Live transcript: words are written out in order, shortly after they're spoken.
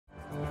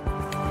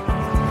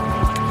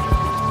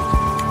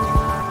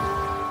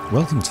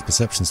Welcome to the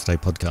Perceptions Today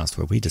podcast,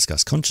 where we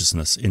discuss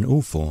consciousness in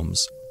all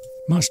forms.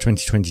 March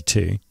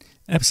 2022,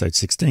 episode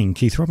 16,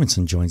 Keith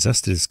Robinson joins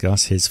us to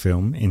discuss his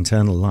film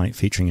Internal Light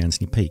featuring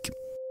Anthony Peake.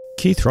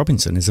 Keith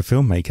Robinson is a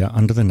filmmaker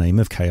under the name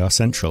of KR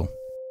Central.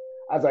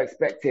 As I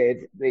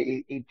expected,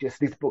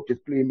 this book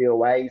just blew me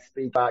away.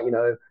 Speak about,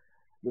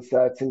 the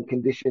certain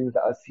conditions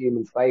that us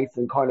humans face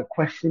and kind of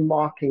question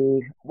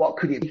marking what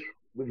could it be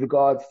with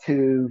regards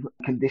to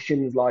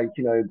conditions like,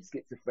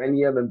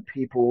 schizophrenia and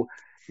people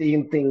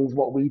seeing things,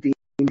 what we deem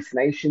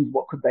hallucinations,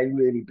 what could they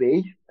really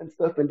be and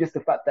stuff. And just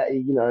the fact that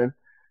he,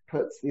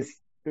 puts these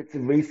bits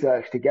of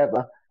research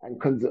together and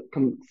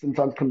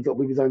sometimes comes up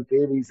with his own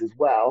theories as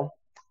well.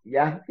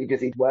 Yeah,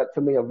 it worked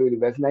for me. I really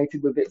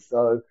resonated with it.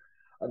 So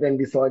I then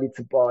decided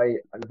to buy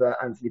another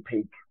Anthony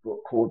Peake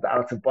book called The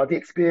Out of Body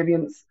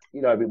Experience.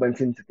 It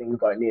went into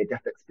things like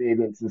near-death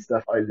experience and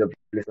stuff. I love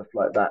stuff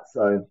like that.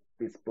 So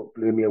this book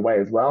blew me away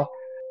as well.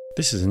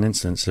 This is an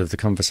instance of the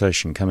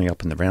conversation coming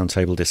up in the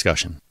roundtable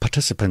discussion.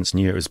 Participants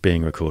knew it was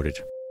being recorded.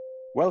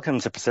 Welcome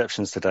to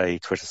Perceptions Today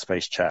Twitter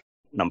Space Chat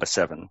number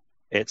 7.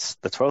 It's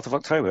the 12th of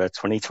October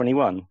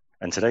 2021,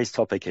 and today's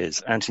topic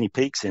is Anthony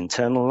Peake's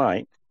Internal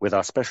Light with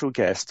our special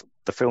guest,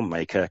 the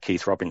filmmaker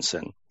Keith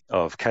Robinson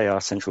of KR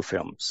Central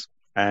Films.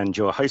 And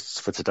your hosts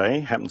for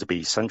today happen to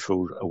be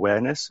Central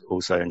Awareness,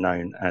 also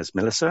known as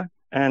Melissa,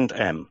 and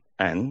M.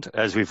 And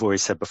as we've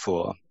always said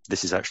before,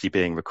 this is actually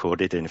being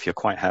recorded, and if you're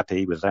quite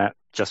happy with that,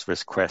 just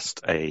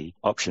request a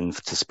option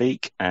to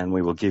speak and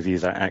we will give you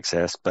that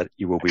access, but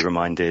you will be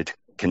reminded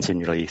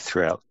continually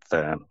throughout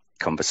the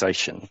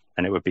conversation.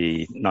 And it would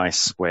be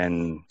nice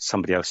when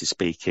somebody else is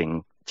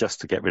speaking,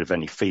 just to get rid of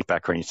any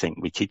feedback or anything,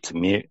 we keep to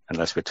mute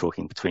unless we're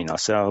talking between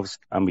ourselves,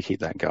 and we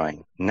keep that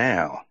going.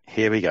 Now,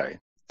 here we go.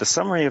 The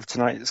summary of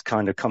tonight's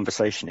kind of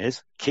conversation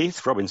is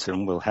Keith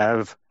Robinson will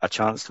have a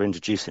chance to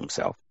introduce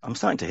himself. I'm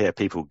starting to hear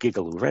people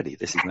giggle already.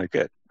 This is no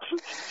good.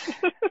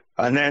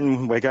 And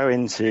then we go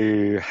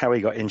into how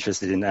he got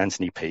interested in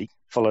Anthony Peake,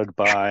 followed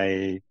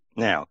by,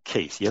 now,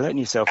 Keith, you're letting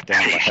yourself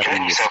down by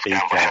having your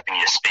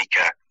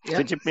speaker. Yeah.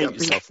 Could you mute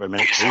yourself for a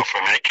minute, please?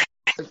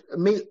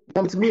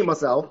 Want to mute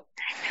myself?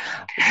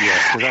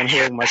 Yes, because I'm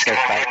hearing myself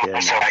back here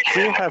now.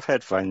 Do you have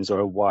headphones or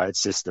a wired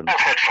system?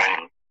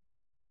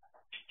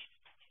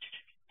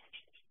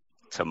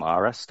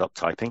 Tamara, stop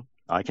typing.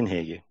 I can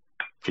hear you.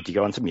 Could you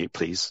go on to mute,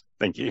 please?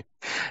 Thank you.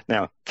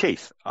 Now,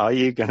 Keith, are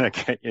you going to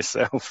get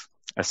yourself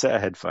a set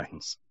of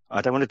headphones? I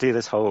don't want to do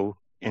this whole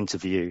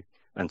interview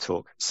and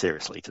talk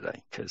seriously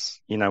today, because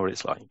you know what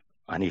it's like.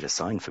 I need a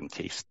sign from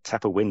Keith.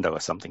 Tap a window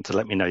or something to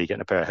let me know you're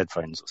getting a pair of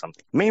headphones or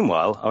something.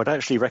 Meanwhile, I would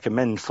actually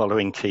recommend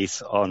following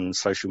Keith on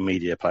social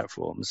media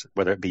platforms,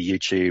 whether it be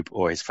YouTube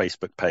or his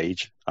Facebook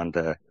page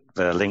under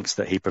the links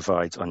that he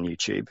provides on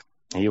YouTube.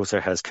 He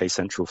also has K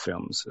Central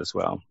Films as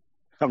well.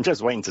 I'm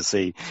just waiting to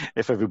see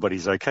if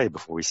everybody's okay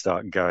before we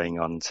start going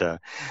on to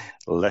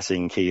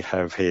letting Keith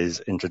have his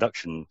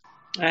introduction.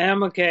 I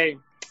am okay.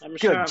 I'm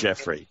sure. Good,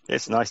 Jeffrey.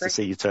 It's nice to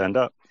see you turned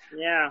up.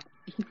 Yeah.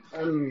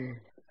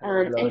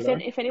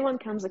 If anyone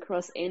comes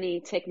across any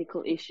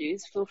technical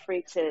issues, feel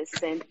free to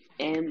send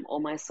M or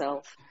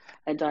myself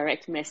a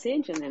direct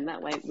message, and then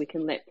that way we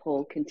can let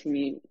Paul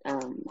continue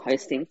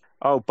hosting.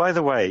 Oh, by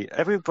the way,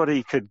 I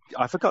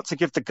forgot to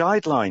give the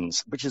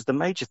guidelines, which is the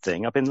major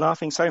thing. I've been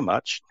laughing so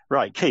much.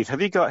 Right, Keith,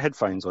 have you got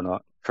headphones or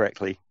not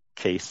correctly?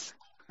 Keith,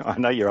 I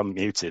know you're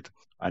unmuted.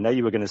 I know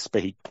you were going to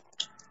speak.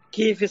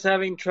 Keith is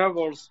having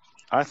troubles.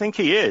 I think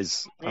he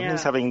is. I think Yeah.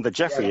 he's having the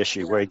Jeffrey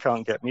issue where he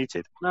can't get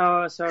muted.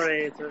 No,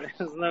 sorry.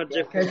 There's no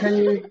Jeffrey. Can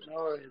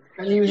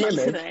you hear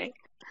me? Today.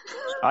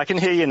 I can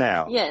hear you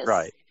now. Yes.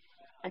 Right.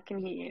 I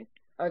can hear you.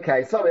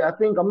 Okay, sorry,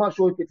 I'm not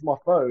sure if it's my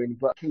phone,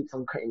 but it keeps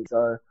on cutting,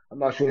 so I'm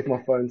not sure if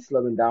my phone's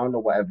slowing down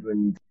or whatever,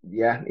 and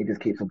yeah, it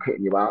just keeps on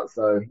cutting you out,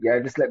 so yeah,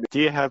 just let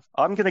me...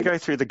 I'm going to go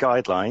through the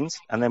guidelines,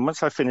 and then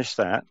once I finish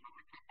that,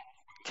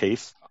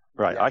 Keith,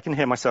 right, I can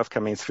hear myself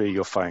coming through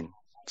your phone,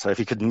 so if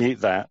you could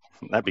mute that,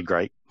 that'd be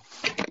great.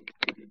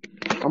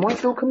 Am I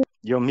still coming?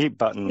 Your mute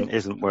button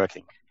isn't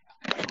working.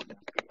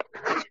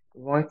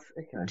 Right,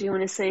 okay. Do you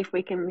want to see if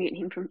we can mute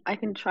him from... I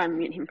can try and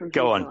mute him from...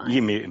 Go on, line.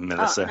 you mute him,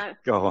 Melissa. No.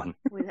 Go on.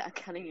 Without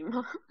cutting him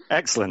off.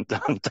 Excellent.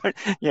 Boot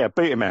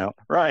him out.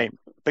 Right.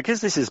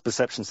 Because this is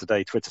Perceptions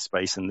Today Twitter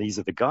space and these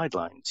are the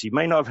guidelines, you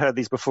may not have heard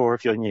these before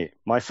if you're new.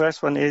 My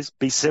first one is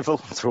be civil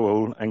to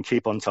all and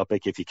keep on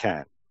topic if you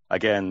can.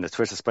 Again, the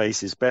Twitter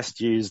space is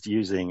best used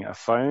using a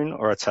phone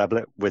or a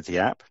tablet with the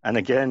app. And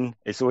again,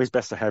 it's always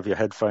best to have your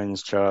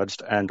headphones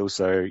charged and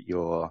also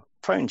your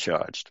phone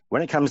charged.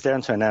 When it comes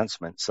down to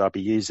announcements, I'll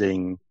be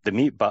using the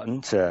mute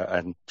button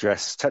to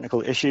address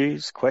technical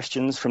issues,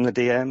 questions from the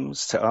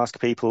DMs, to ask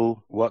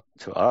people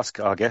to ask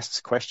our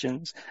guests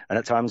questions. And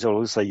at times I'll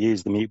also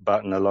use the mute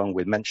button along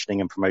with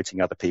mentioning and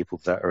promoting other people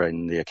that are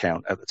in the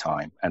account at the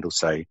time, and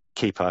also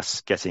keep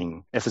us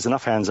getting, if there's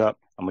enough hands up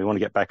and we want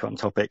to get back on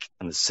topic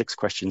and there's 6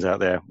 questions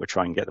out there, we'll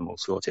try and get them all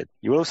sorted.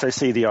 You will also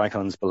see the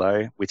icons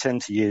below. We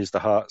tend to use the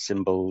heart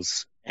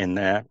symbols in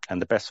there,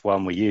 and the best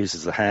one we use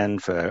is the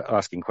hand for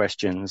asking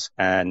questions.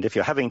 And if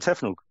you're having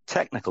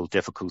technical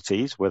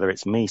difficulties, whether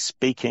it's me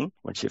speaking,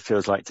 which it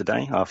feels like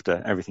today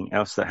after everything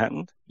else that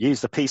happened,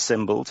 use the peace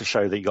symbol to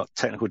show that you got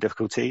technical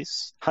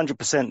difficulties,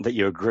 100% that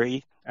you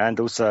agree,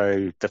 and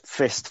also the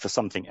fist for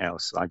something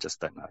else. I just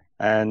don't know.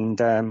 And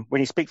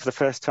when you speak for the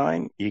first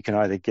time, you can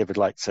either give it,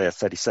 like, say, a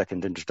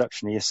 30-second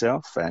introduction to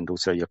yourself and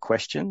also your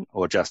question,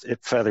 or just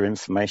further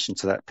information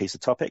to that piece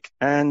of topic.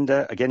 And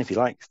again, if you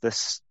like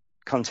this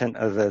content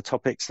of the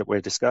topics that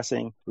we're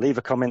discussing, leave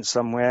a comment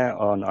somewhere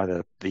on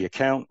either the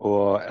account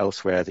or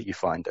elsewhere that you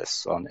find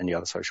us on any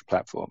other social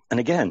platform. And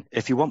again,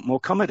 if you want more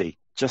comedy,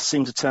 just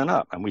seem to turn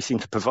up, and we seem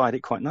to provide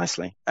it quite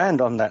nicely.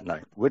 And on that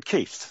note, would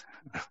Keith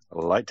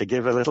like to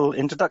give a little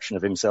introduction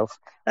of himself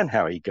and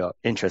how he got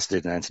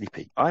interested in Anthony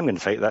Peake? I'm going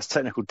to think that's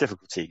technical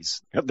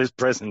difficulties at this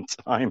present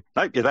time.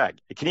 Nope, you're back.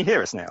 Can you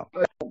hear us now?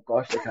 Oh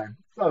gosh, I can.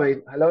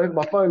 Sorry, hello.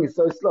 My phone is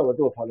so slow. I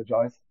do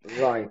apologise.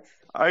 Right.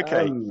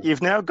 Okay,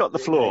 you've now got the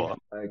floor.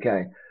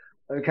 Okay.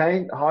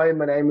 Hi,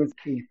 my name is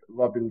Keith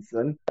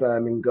Robinson,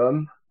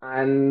 Birmingham,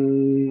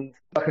 and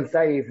what I can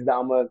say is that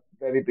I'm a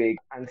very big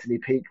Anthony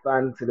Peake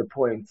fan, to the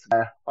point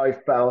where I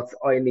felt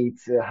I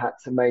had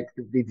to make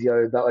the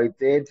video that I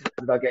did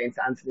without getting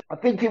into Anthony. I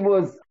think that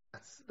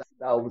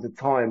was a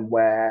time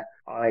where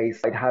I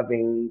started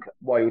having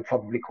what you would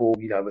probably call,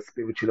 a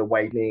spiritual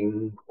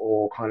awakening,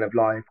 or kind of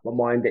like my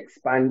mind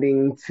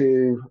expanding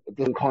to a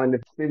different kind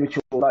of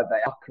spiritual life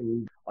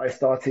and I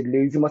started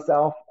losing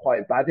myself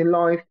quite bad in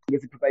life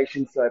as a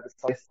probation service.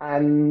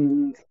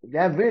 And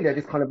yeah, really, I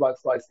just kind of like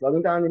started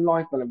slowing down in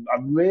life, and I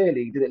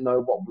really didn't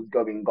know what was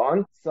going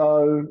on.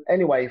 So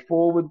anyway,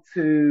 forward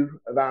to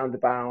around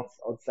about,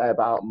 I'd say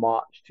about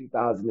March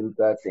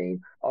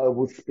 2013, I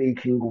was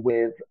speaking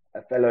with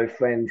a fellow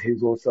friend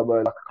who's also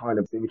like a kind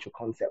of spiritual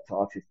concept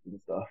artist and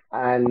stuff.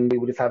 And we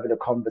were just having a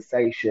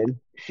conversation.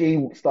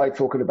 She started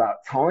talking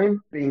about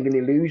time being an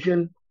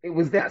illusion. It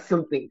was that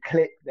something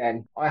clicked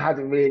then. I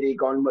hadn't really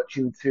gone much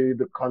into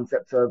the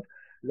concept of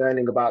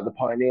learning about the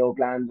pineal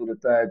gland or the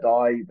third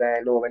eye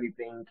then or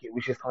anything. It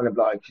was just kind of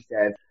like, she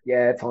said,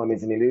 yeah, time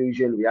is an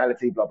illusion,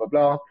 reality, blah, blah,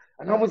 blah.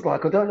 And I was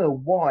like, I don't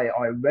know why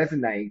I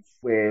resonate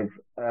with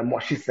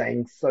what she's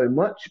saying so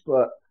much,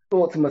 but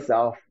thought to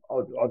myself,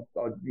 I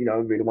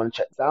really want to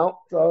check this out.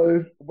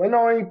 So when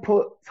I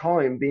put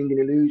time being an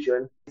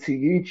illusion to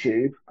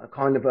YouTube, I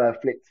kind of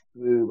flicked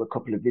through a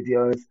couple of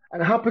videos,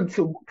 and I happened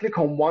to click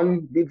on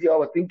one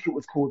video. I think it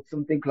was called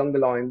something along the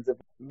lines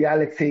of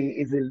reality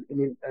is an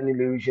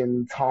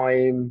illusion,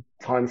 time,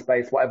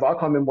 space, whatever. I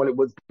can't remember what it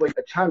was, but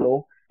a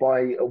channel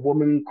by a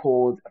woman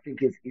called, I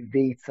think it's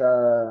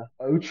Evita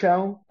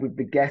Ochel, with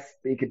the guest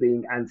speaker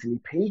being Anthony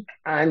Peake.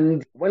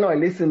 And when I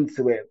listened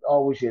to it, I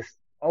was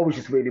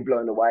just really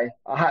blown away.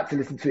 I had to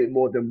listen to it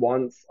more than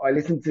once. I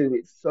listened to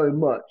it so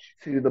much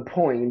to the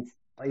point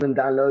I even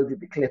downloaded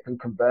the clip and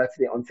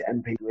converted it onto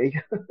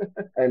MP3.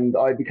 And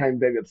I became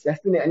very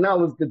obsessed in it. And that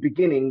was the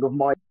beginning of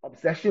my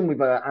obsession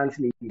with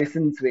Anthony. I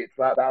listened to it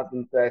throughout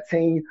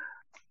 2013.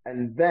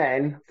 And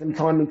then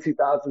sometime in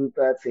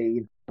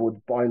 2013, I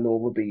would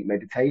binaural beat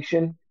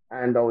meditation.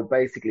 And I was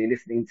basically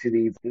listening to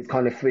these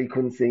kind of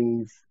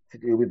frequencies to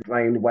do with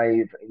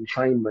brainwave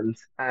entrainment.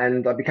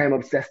 And I became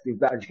obsessed with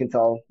that. As you can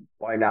tell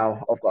by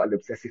now, I've got an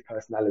obsessive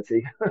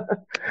personality.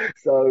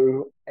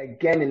 So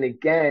again and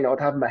again, I'd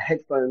have my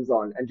headphones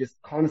on and just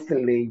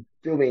constantly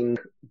doing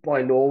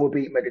binaural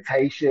beat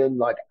meditation,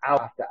 like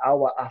hour after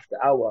hour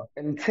after hour,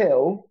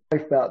 until I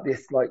felt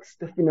this like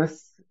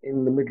stuffiness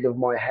in the middle of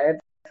my head.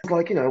 It's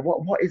like,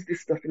 what is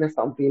this stuffiness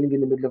that I'm feeling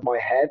in the middle of my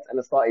head? And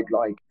I started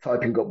like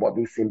typing up what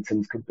these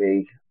symptoms could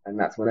be. And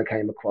that's when I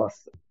came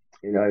across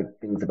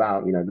things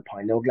about, the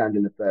pineal gland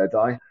in the third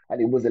eye.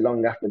 And it wasn't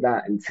long after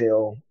that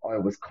until I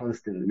was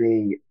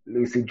constantly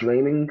lucid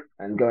dreaming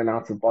and going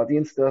out of body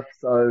and stuff.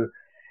 So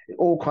it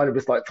all kind of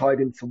just like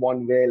tied into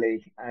one,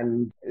 really.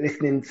 And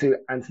listening to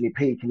Anthony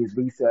Peake and his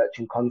research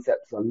and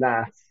concepts on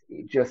that,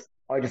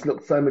 I just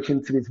looked so much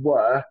into his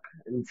work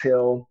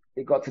until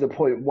it got to the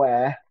point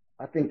where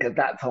I think at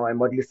that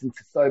time I'd listened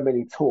to so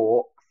many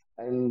talks,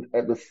 and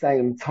at the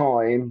same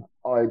time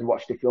I'd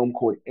watched a film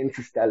called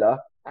Interstellar.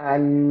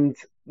 And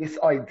this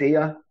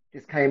idea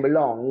just came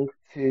along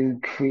to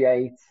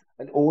create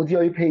an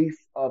audio piece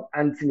of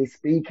Anthony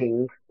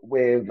speaking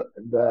with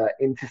the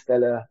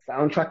Interstellar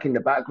soundtrack in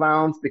the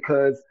background,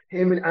 because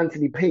him and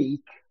Anthony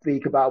Peake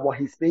speak about what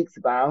he speaks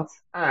about,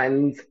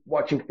 and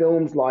watching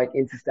films like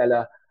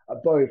Interstellar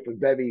are both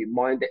very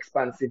mind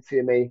expansive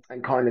to me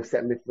and kind of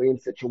set me free in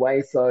such a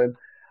way. So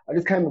I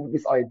just came up with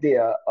this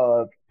idea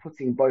of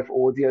putting both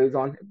audios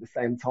on at the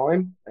same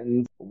time.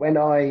 And when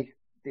I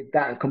did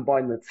that and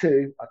combined the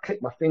two, I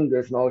clicked my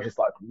fingers and I was just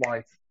like,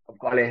 right, I've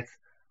got it.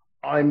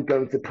 I'm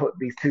going to put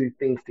these two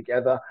things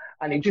together.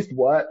 And it just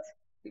worked.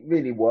 It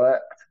really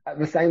worked. At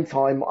the same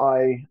time,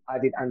 I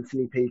added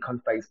Anthony Peake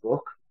on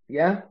Facebook,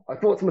 yeah, I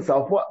thought to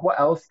myself, what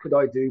else could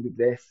I do with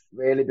this,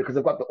 really? Because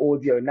I've got the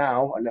audio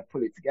now and I've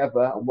put it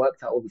together and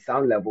worked out all the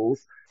sound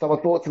levels. So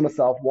I thought to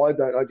myself, why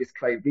don't I just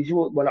create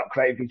visuals? Well, not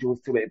create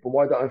visuals to it, but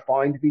why don't I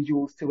find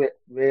visuals to it,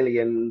 really?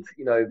 And,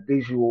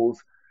 visuals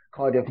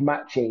kind of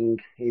matching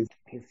his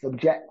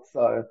subject.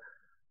 So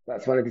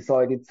that's when I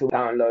decided to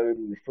download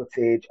the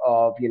footage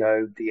of,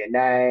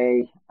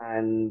 DNA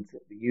and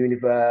the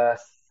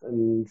universe.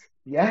 And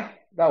yeah,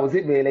 that was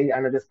it really.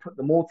 And I just put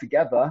them all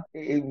together.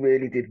 It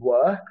really did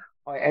work.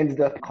 I ended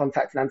up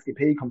contacting Anthony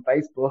Peake on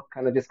Facebook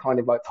and I just kind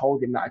of like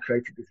told him that I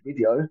created this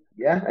video.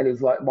 Yeah. And it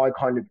was like my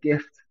kind of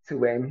gift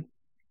to him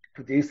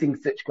producing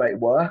such great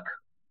work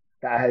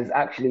that has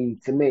actually,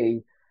 to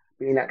me,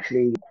 been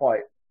actually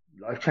quite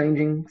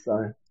life-changing.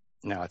 So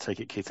now I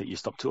take it, Keith, that you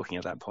stopped talking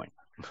at that point.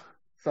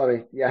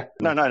 Sorry, yeah.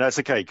 No, that's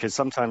okay, because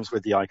sometimes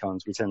with the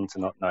icons, we tend to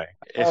not know.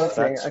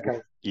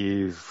 If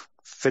you've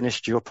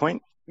finished your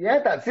point? Yeah,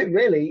 that's it,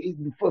 really.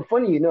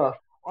 Funny enough,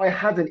 I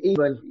hadn't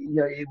even,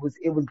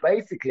 it was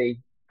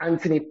basically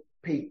Anthony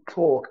Peake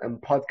talk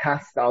and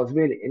podcasts that I was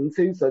really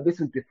into. So this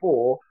was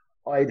before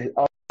I'd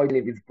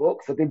read his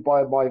books. I did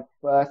buy my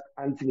first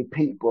Anthony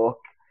Peake book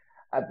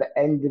at the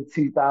end of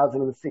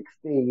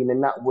 2016,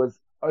 and that was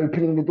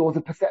Opening the Doors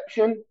of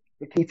Perception,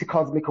 The Key to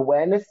Cosmic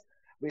Awareness,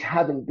 which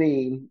hadn't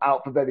been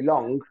out for very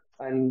long.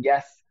 And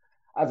yes,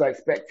 as I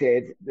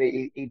expected,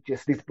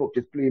 this book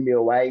just blew me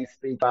away.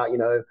 Speak about,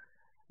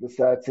 the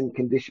certain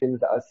conditions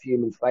that us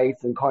humans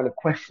face and kind of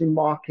question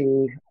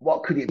marking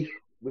what could it be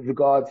with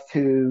regards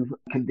to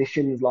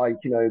conditions like,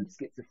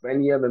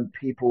 schizophrenia and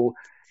people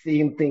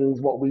seeing things,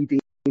 what we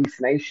deem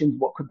hallucinations,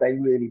 what could they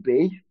really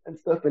be and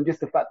stuff. And just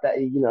the fact that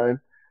he,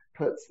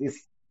 puts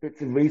this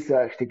bits of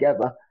research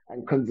together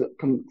and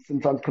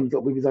sometimes comes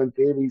up with his own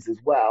theories as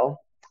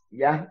well.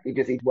 Yeah,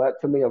 it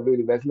worked for me. I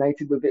really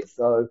resonated with it.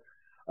 So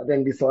I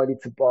then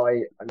decided to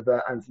buy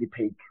another Anthony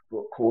Peake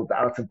book called The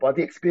Out of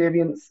Body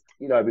Experience.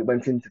 We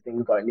went into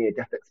things like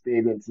near-death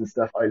experience and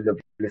stuff. I love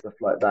stuff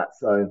like that.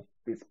 So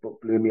this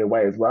book blew me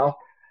away as well.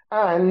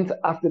 And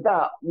after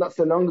that, not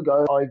so long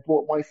ago, I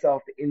bought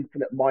myself The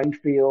Infinite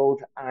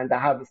Minefield, and I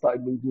haven't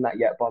started reading that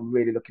yet, but I'm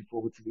really looking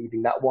forward to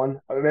reading that one.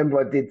 I remember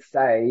I did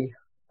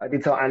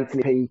tell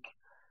Anthony Peake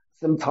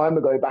some time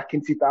ago, back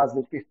in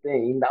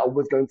 2015, that I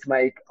was going to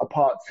make a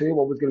part 2.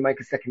 I was going to make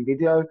a second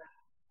video.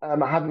 I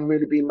haven't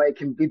really been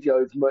making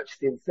videos much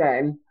since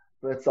then,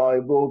 but I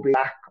will be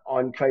back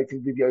on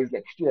creating videos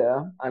next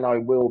year, and I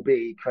will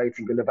be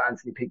creating another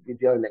Anthony Peake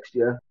video next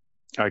year.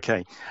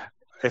 Okay.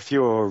 If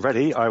you're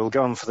ready, I will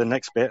go on for the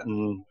next bit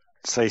and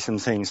say some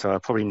things. So I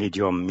probably need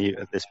you on mute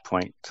at this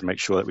point to make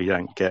sure that we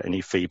don't get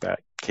any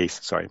feedback.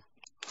 Keith, sorry.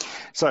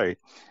 So,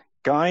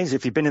 guys,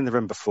 if you've been in the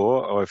room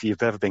before, or if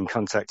you've ever been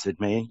contacted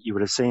me, you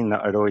would have seen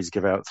that I'd always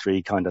give out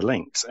 3 kind of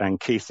links. And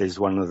Keith is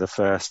one of the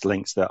first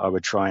links that I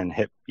would try and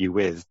hit you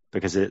with,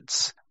 because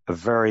it's a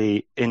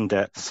very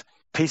in-depth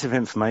piece of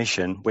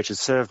information which has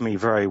served me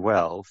very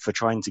well for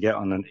trying to get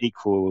on an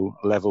equal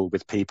level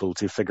with people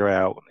to figure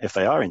out if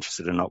they are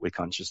interested or not with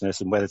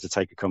consciousness and whether to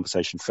take a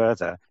conversation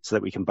further so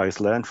that we can both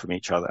learn from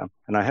each other.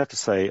 And I have to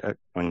say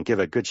and give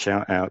a good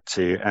shout out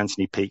to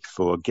Anthony Peake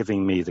for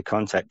giving me the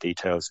contact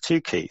details to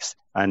Keith.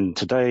 And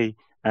today,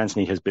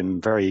 Anthony has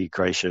been very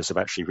gracious of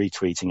actually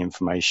retweeting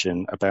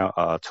information about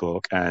our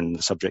talk and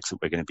the subjects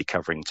that we're going to be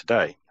covering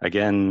today.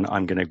 Again,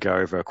 I'm going to go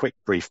over a quick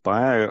brief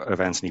bio of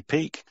Anthony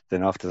Peake.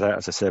 Then after that,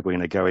 as I said, we're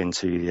going to go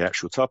into the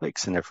actual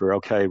topics. And if we're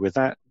okay with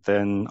that,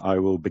 then I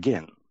will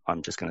begin.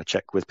 I'm just going to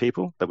check with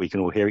people that we can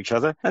all hear each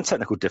other, and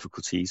technical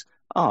difficulties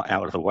are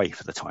out of the way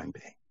for the time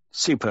being.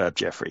 Superb,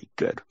 Jeffrey.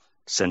 Good.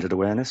 Centered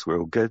awareness, we're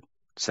all good.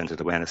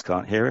 Centered awareness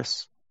can't hear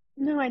us.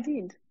 No, I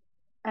did.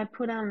 I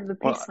put the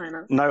peace sign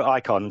up. No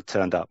icon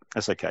turned up.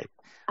 That's okay.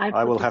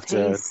 I will have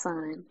to. Peace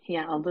sign.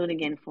 Here, I'll do it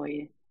again for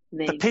you.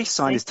 The peace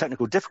sign is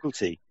technical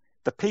difficulty.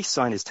 The peace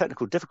sign is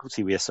technical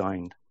difficulty we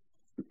assigned.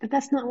 But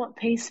that's not what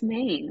peace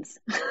means.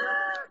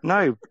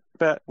 No,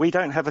 but we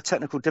don't have a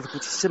technical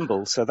difficulty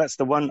symbol, so that's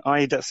the one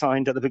I'd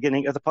assigned at the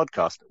beginning of the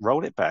podcast.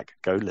 Roll it back.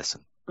 Go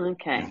listen.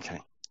 Okay.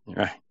 All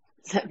right.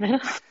 Is that better?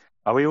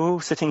 Are we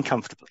all sitting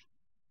comfortably?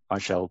 I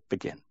shall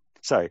begin.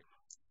 So,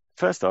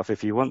 first off,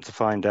 if you want to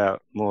find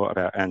out more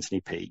about Anthony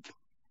Peake,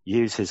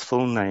 use his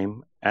full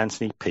name,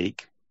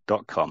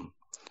 anthonypeake.com,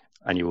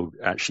 and you will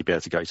actually be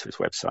able to go to his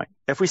website.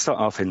 If we start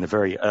off in the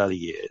very early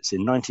years,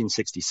 in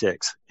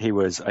 1966, he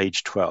was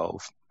age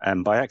 12,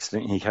 and by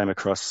accident he came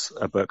across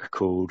a book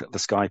called The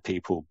Sky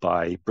People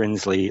by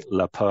Brinsley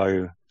Le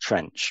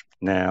Trench.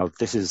 Now,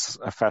 this is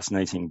a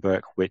fascinating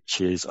book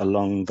which is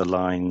along the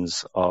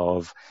lines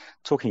of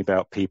talking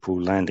about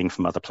people landing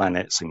from other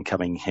planets and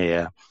coming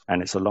here,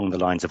 and it's along the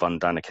lines of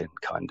Undaniken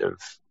kind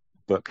of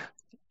book,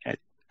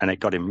 and it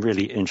got him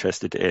really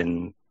interested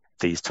in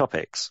these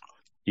topics.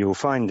 You'll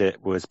find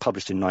it was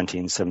published in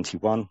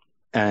 1971,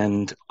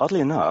 and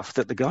oddly enough,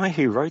 that the guy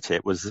who wrote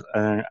it was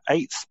an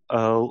 8th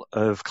Earl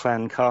of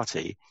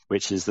Clancarty,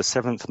 which is the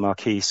 7th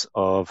Marquis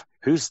of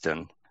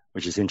Housden,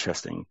 which is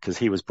interesting because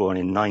he was born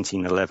in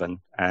 1911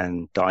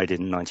 and died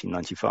in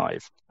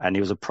 1995. And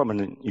he was a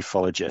prominent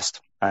ufologist.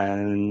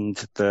 And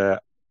the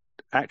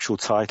actual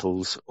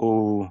titles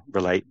all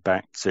relate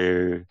back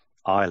to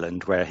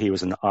Ireland, where he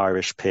was an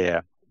Irish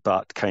peer,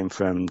 but came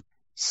from.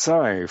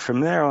 So from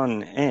there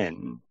on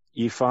in,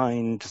 you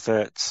find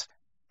that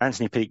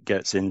Anthony Peake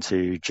gets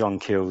into John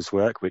Keel's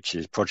work, which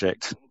is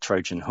Project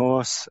Trojan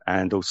Horse,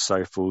 and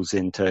also falls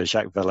into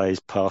Jacques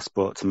Vallée's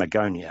Passport to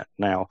Magonia.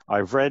 Now,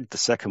 I've read the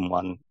second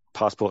one,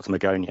 Passport to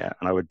Magonia,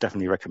 and I would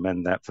definitely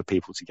recommend that for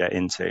people to get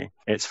into.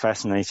 It's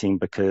fascinating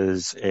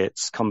because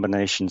it's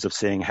combinations of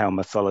seeing how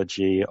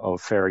mythology of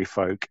fairy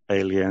folk,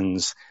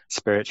 aliens,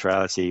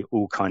 spirituality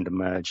all kind of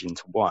merge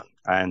into one.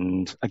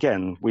 And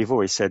again, we've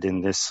always said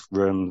in this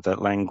room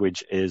that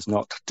language is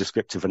not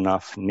descriptive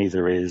enough,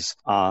 neither is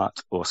art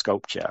or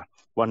sculpture.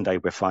 One day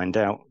we'll find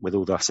out with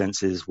all our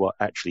senses what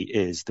actually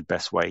is the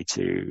best way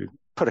to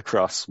put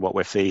across what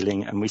we're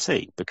feeling and we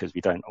see, because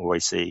we don't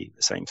always see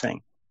the same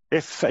thing.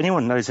 If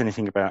anyone knows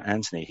anything about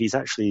Anthony, he's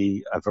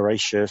actually a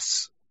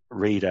voracious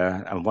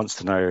reader and wants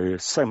to know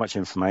so much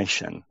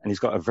information. And he's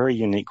got a very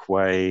unique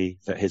way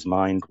that his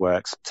mind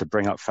works to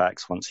bring up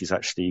facts once he's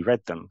actually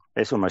read them.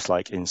 It's almost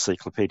like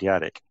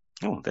encyclopedic.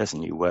 Oh, there's a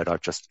new word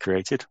I've just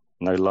created.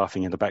 No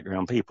laughing in the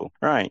background, people.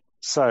 Right.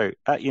 So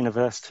at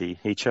university,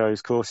 he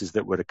chose courses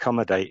that would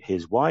accommodate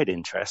his wide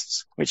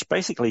interests, which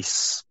basically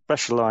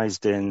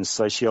specialized in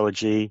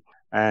sociology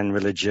and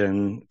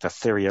religion, the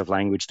theory of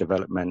language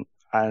development.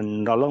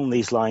 And along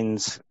these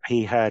lines,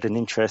 he had an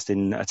interest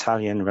in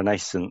Italian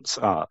Renaissance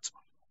art.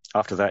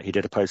 After that, he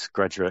did a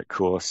postgraduate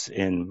course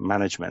in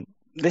management.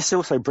 This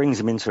also brings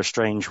him into a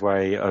strange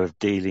way of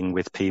dealing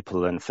with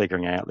people and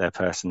figuring out their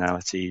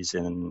personalities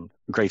in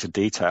greater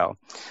detail.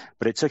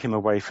 But it took him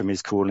away from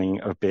his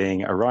calling of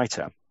being a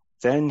writer.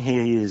 Then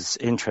his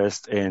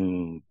interest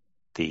in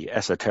the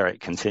esoteric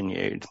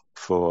continued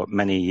for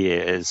many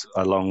years,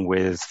 along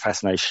with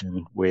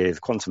fascination with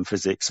quantum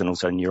physics and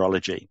also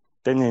neurology.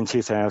 Then in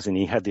 2000,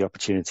 he had the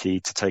opportunity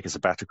to take a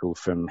sabbatical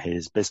from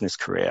his business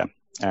career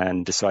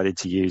and decided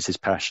to use his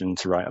passion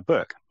to write a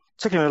book.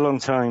 It took him a long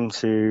time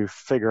to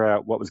figure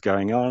out what was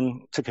going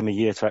on. It took him a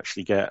year to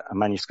actually get a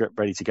manuscript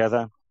ready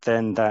together.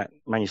 Then that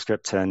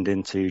manuscript turned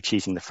into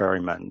Cheating the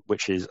Ferryman,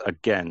 which is,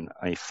 again,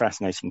 a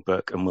fascinating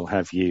book and will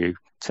have you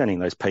turning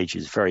those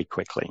pages very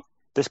quickly.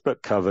 This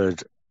book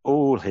covered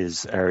all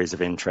his areas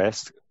of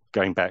interest,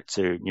 going back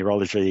to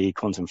neurology,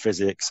 quantum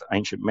physics,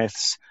 ancient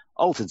myths,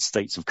 altered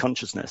states of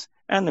consciousness,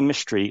 and the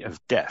mystery of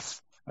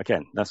death.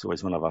 Again, that's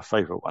always one of our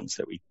favorite ones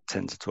that we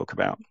tend to talk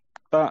about.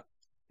 But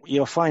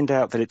you'll find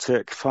out that it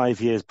took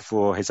 5 years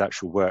before his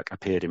actual work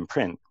appeared in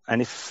print.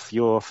 And if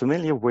you're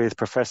familiar with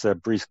Professor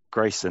Bruce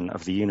Grayson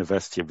of the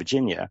University of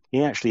Virginia,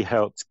 he actually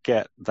helped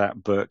get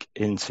that book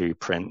into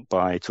print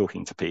by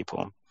talking to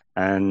people.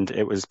 And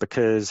it was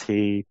because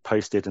he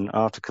posted an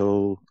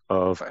article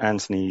of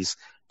Anthony's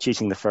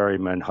Cheating the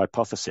Ferryman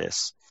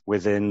hypothesis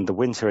within the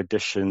winter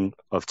edition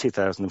of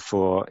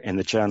 2004 in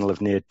the Journal of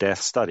Near-Death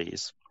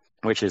Studies,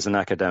 which is an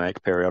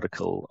academic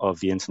periodical of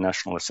the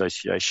International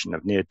Association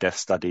of Near-Death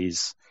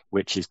Studies,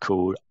 which is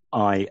called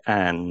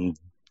IANDS.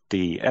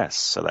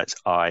 So that's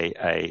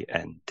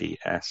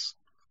IANDS.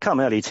 Come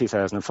early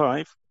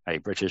 2005, a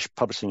British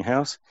publishing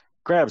house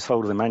grabs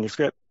hold of the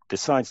manuscript,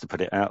 decides to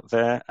put it out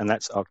there, and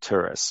that's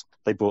Arcturus.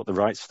 They bought the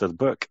rights for the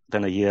book.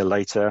 Then a year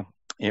later,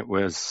 it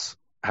was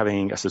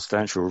having a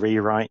substantial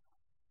rewrite,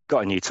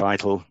 got a new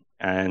title,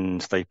 and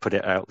they put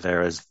it out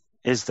there as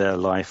Is There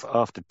Life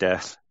After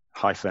Death,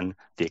 The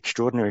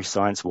Extraordinary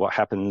Science of What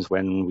Happens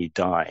When We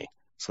Die.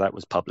 So that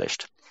was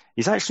published.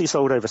 He's actually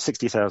sold over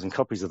 60,000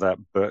 copies of that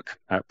book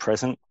at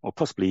present, or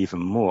possibly even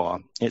more.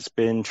 It's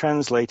been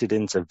translated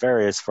into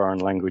various foreign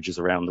languages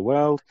around the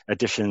world.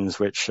 Editions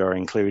which are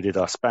included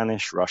are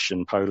Spanish,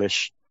 Russian,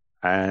 Polish,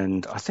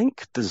 and I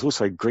think there's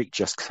also Greek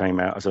just came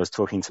out as I was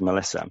talking to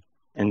Melissa.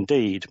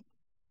 Indeed,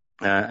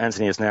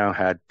 Anthony has now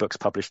had books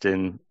published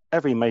in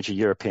every major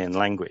European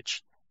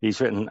language. He's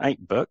written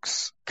 8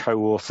 books,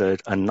 co-authored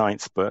a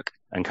 9th book,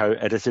 and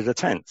co-edited a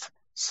 10th.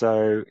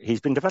 So he's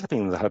been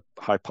developing the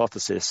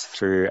hypothesis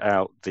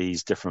throughout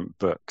these different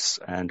books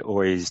and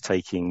always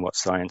taking what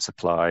science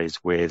applies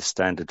with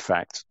standard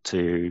fact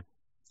to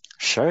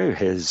show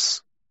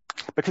his...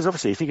 Because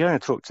obviously, if you're going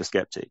to talk to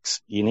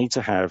skeptics, you need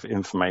to have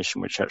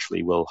information which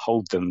actually will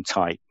hold them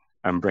tight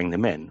and bring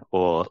them in,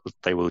 or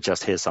they will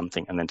just hear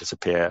something and then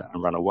disappear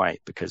and run away,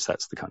 because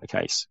that's the kind of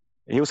case.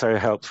 He also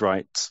helped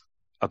write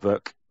a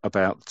book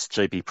about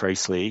J.B.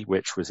 Priestley,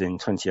 which was in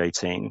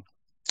 2018.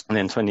 And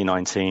in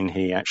 2019,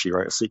 he actually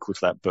wrote a sequel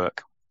to that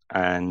book.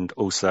 And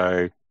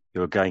also,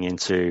 you're going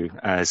into,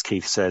 as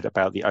Keith said,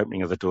 about the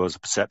opening of the doors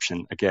of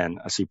perception. Again,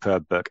 a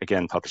superb book,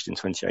 again, published in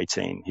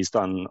 2018. He's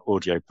done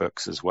audio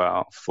books as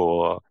well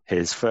for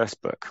his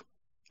first book.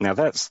 Now,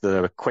 that's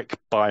the quick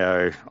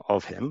bio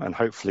of him, and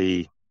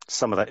hopefully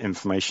some of that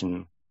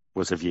information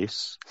was of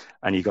use,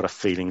 and you got a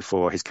feeling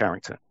for his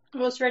character. It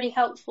was really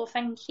helpful,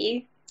 thank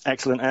you.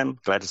 Excellent, Em.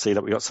 Glad to see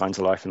that we got Signs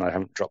of Life and I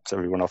haven't dropped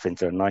everyone off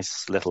into a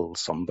nice little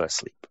somber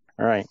sleep.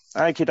 All right,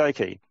 okie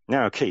dokie.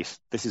 Now, Keith,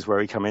 this is where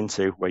we come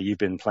into where you've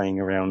been playing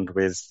around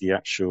with the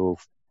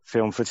actual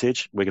film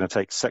footage. We're going to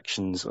take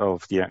sections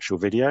of the actual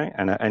video,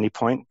 and at any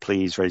point,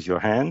 please raise your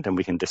hand and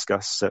we can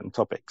discuss certain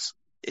topics.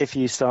 If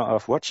you start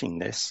off watching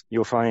this,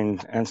 you'll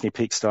find Anthony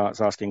Peake starts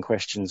asking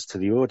questions to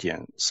the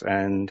audience,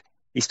 and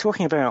he's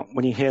talking about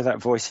when you hear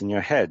that voice in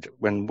your head,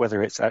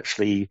 whether it's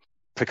actually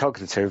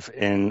precognitive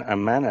in a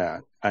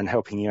manner and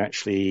helping you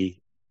actually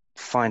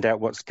find out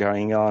what's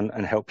going on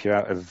and help you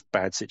out of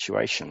bad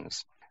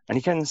situations. And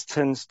he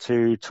tends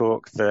to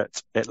talk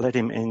that it led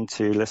him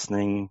into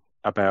listening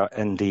about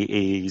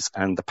NDEs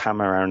and the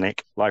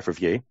panoramic life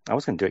review. I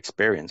was going to do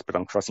experience, but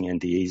I'm crossing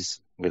NDEs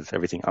with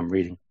everything I'm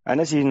reading.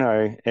 And as you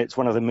know, it's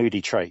one of the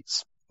moody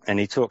traits. And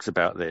he talks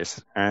about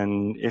this.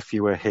 And if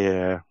you were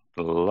here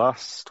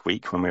last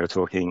week when we were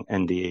talking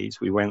NDEs,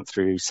 we went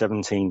through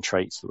 17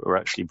 traits that were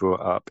actually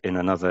brought up in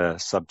another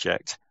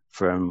subject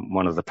from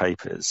one of the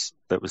papers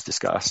that was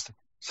discussed.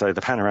 So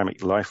the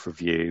panoramic life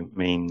review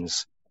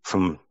means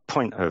from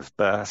point of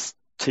birth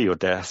to your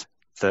death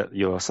that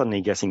you're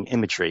suddenly getting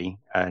imagery,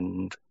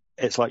 and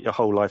it's like your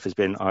whole life has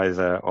been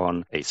either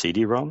on a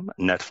CD-ROM,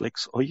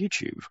 Netflix, or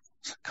YouTube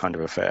kind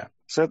of affair.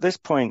 So at this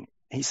point,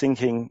 he's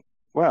thinking,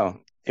 well,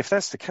 if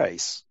that's the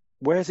case,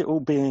 where's it all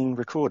being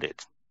recorded?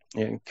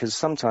 Because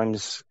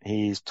sometimes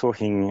he's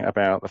talking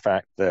about the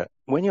fact that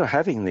when you're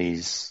having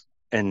these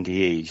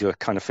NDEs, you're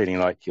kind of feeling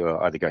like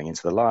you're either going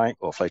into the light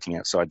or floating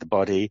outside the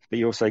body, but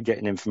you're also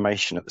getting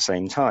information at the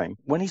same time.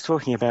 When he's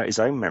talking about his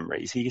own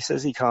memories, he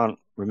says he can't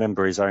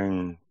remember his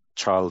own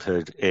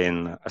childhood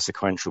in a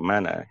sequential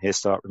manner. He'll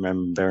start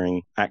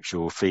remembering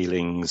actual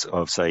feelings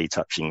of, say,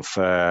 touching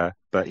fur,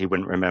 but he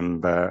wouldn't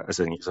remember, as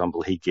an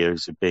example he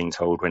gives, of being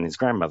told when his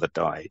grandmother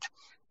died.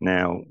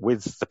 Now,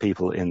 with the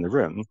people in the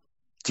room,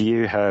 do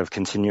you have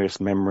continuous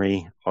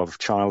memory of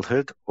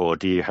childhood, or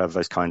do you have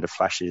those kind of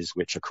flashes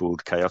which are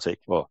called chaotic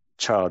or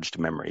charged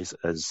memories,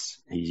 as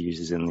he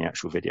uses in the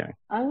actual video?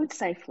 I would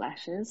say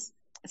flashes.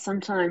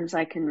 Sometimes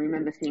I can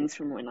remember things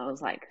from when I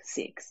was like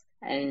 6,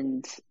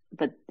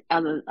 but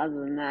other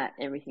than that,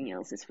 everything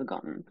else is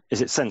forgotten.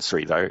 Is it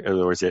sensory though,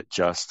 or is it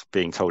just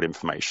being told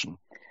information?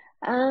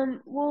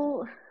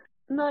 Well,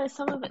 no,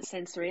 some of it's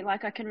sensory.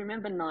 Like I can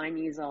remember 9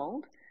 years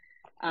old,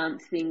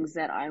 things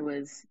that I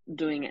was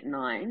doing at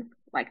 9,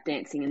 like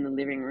dancing in the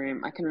living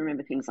room. I can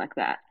remember things like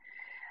that.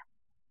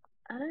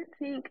 I don't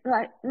think,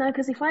 no,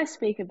 because if I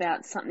speak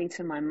about something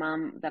to my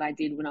mum that I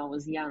did when I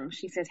was young,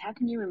 she says, how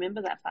can you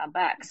remember that far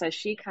back? So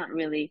she can't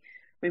really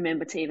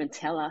remember to even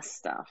tell us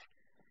stuff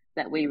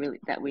that we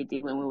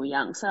did when we were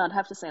young. So I'd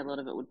have to say a lot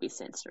of it would be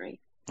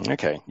sensory.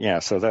 Okay, yeah,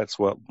 so that's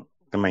what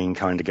the main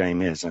kind of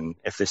game is. And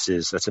if this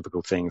is a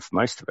typical thing for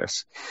most of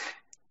us,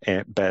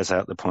 it bears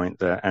out the point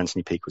that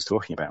Anthony Peake was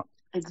talking about.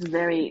 It's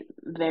very,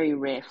 very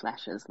rare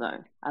flashes,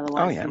 though.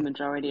 Otherwise, the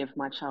majority of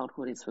my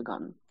childhood is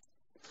forgotten.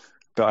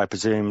 But I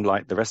presume,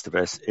 like the rest of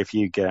us, if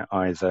you get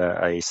either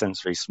a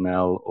sensory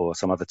smell or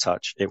some other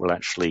touch, it will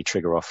actually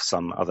trigger off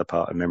some other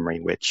part of memory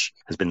which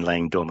has been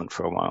laying dormant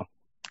for a while.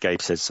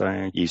 Gabe says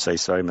so. You say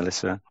so,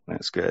 Melissa.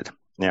 That's good.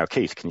 Now,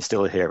 Keith, can you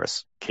still hear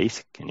us?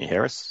 Keith, can you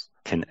hear us?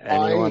 Can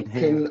anyone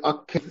hear? I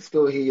can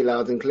still hear you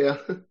loud and clear.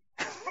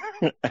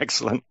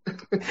 Excellent.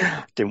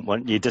 Didn't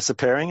want you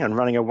disappearing and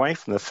running away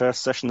from the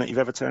first session that you've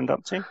ever turned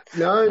up to.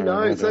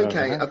 No, it's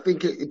okay. I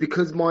think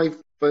because my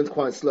phone's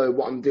quite slow,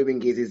 what I'm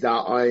doing is that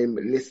I'm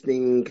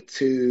listening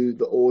to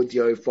the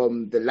audio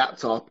from the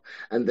laptop,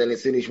 and then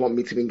as soon as you want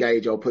me to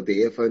engage, I'll put the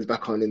earphones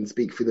back on and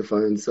speak through the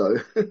phone. So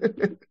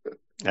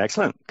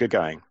excellent. Good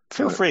going.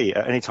 Feel free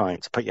at any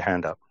time to put your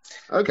hand up.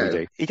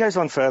 Okay. He goes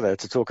on further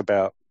to talk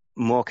about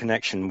more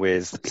connection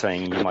with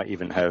saying you might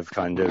even have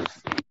kind of...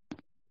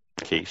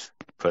 Keith,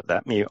 put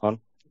that mute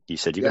on. You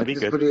said you're going to be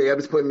good. I'm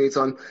just putting mute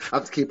on. I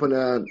have to keep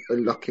on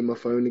unlocking my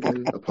phone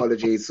again.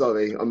 Apologies.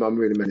 Sorry. I'm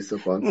really messing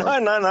up on.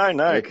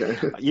 No. Okay.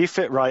 You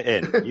fit right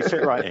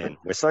in.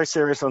 We're so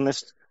serious on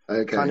this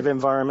kind of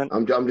environment.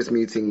 I'm just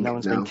muting. No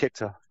one's been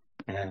kicked off.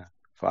 Yeah,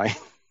 fine.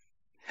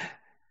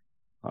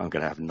 I'm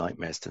going to have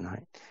nightmares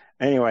tonight.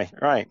 Anyway,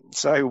 right.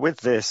 So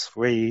with this,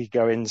 we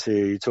go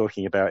into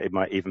talking about it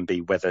might even be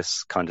weather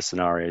kind of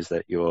scenarios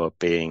that you're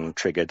being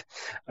triggered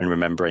and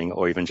remembering,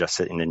 or even just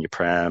sitting in your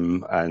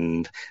pram.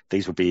 And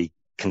these would be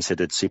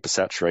considered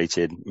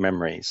supersaturated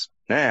memories.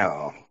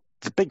 Now,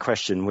 the big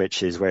question,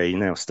 which is where he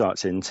now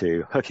starts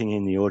into hooking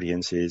in the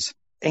audience, is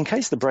in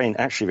case the brain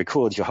actually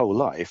records your whole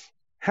life,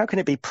 how can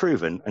it be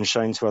proven and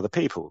shown to other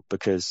people?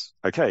 Because,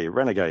 okay,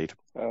 Renegade.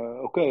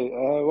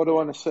 What I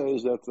want to say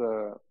is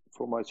that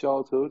from my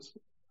childhood,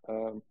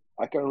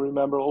 I can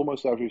remember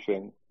almost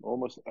everything,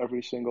 almost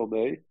every single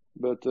day.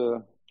 But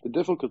the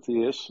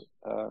difficulty is,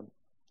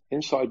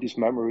 inside these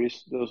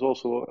memories, there's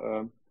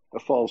also a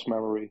false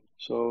memory.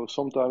 So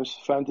sometimes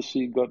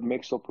fantasy got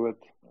mixed up with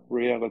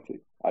reality.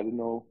 I don't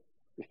know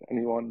if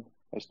anyone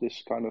has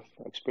this kind of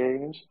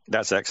experience.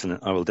 That's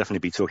excellent. I will definitely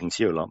be talking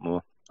to you a lot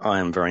more. I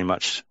am very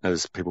much,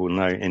 as people will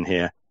know in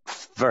here,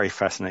 very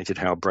fascinated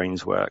how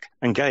brains work.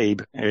 And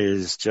Gabe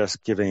is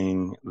just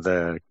giving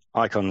the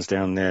icons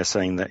down there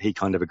saying that he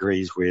kind of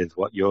agrees with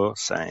what you're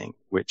saying,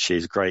 which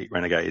is great,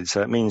 Renegade.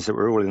 So it means that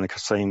we're all in the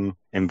same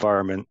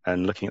environment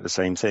and looking at the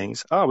same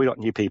things. Oh, we got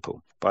new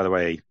people. By the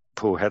way,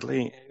 Paul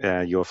Headley,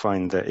 you'll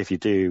find that if you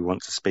do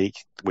want to speak,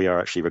 we are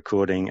actually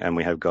recording and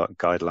we have got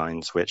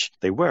guidelines, which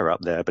they were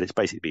up there, but it's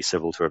basically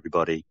civil to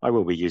everybody. I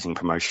will be using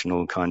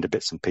promotional kind of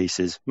bits and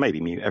pieces,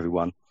 maybe mute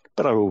everyone,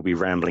 but I will be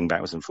rambling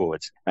backwards and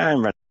forwards.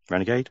 And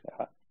Renegade?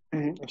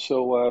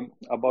 So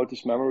about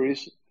these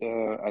memories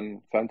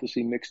and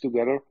fantasy mixed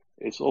together,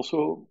 it's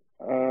also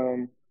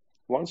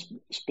one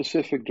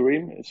specific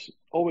dream. It's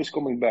always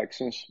coming back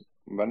since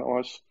when I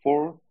was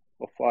 4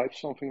 or 5,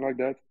 something like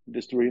that.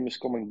 This dream is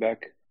coming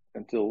back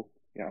until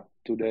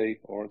today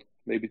or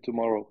maybe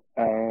tomorrow.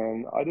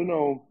 And I don't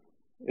know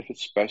if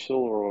it's special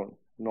or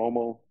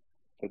normal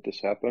that this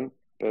happened,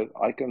 but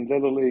I can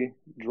literally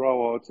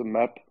draw out a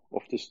map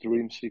of this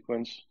dream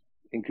sequence,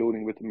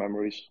 including with the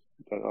memories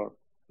that are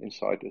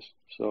inside this.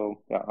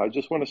 So I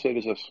just want to say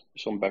this as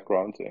some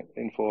background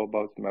info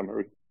about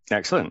memory.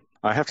 Excellent.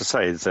 I have to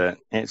say that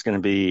it's going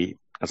to be,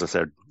 as I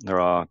said,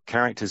 there are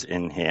characters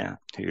in here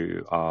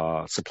who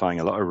are supplying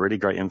a lot of really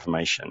great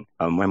information.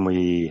 And when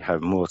we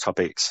have more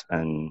topics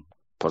and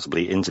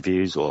possibly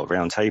interviews or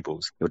round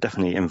tables, you're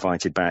definitely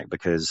invited back,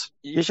 because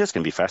it's just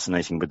going to be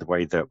fascinating with the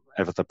way that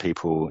other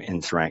people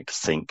interact,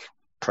 think,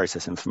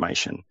 process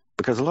information.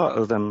 Because a lot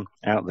of them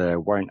out there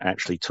won't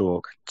actually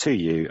talk to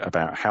you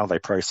about how they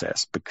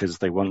process, because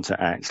they want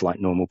to act like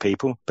normal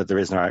people, but there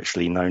is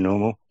actually no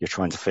normal. You're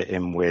trying to fit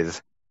in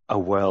with a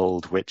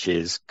world which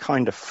is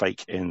kind of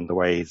fake in the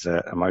way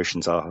that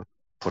emotions are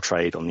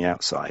portrayed on the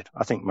outside.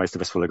 I think most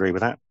of us will agree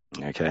with that.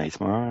 Okay,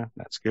 Tamara,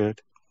 that's good.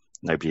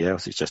 Nobody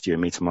else, it's just you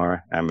and me tomorrow.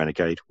 And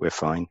Renegade, we're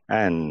fine.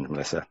 And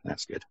Melissa,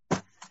 that's good.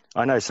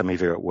 I know some of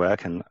you are at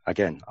work, and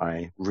again,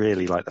 I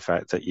really like the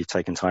fact that you've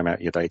taken time out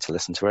of your day to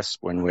listen to us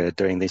when we're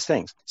doing these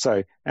things.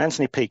 So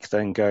Anthony Peake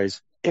then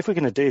goes, if we're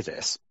going to do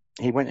this,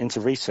 he went into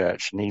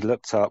research and he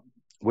looked up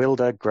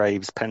Wilder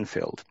Graves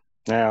Penfield.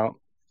 Now,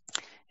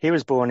 he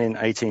was born in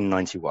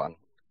 1891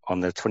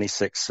 on the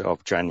 26th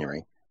of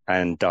January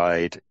and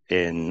died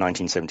in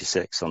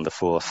 1976 on the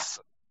 4th,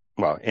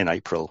 in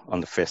April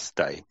on the 5th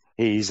day.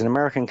 He's an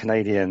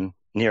American-Canadian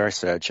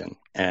neurosurgeon,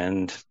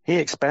 and he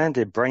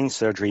expanded brain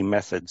surgery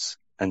methods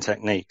and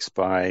techniques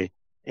by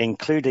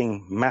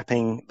including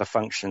mapping the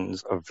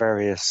functions of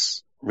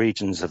various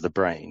regions of the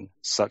brain,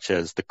 such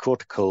as the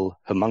cortical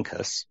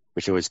homuncus,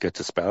 which is always good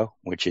to spell,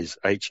 which is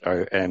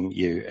HOMUNCUCUS,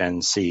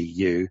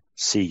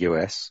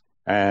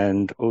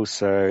 and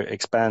also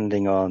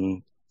expanding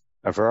on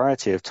a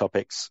variety of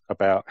topics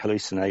about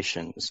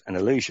hallucinations and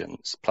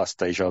illusions, plus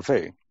déjà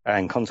vu,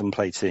 and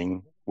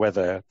contemplating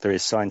whether there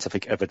is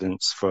scientific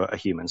evidence for a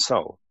human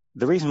soul.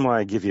 The reason why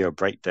I give you a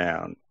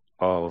breakdown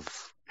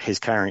of his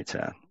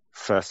character,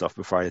 first off,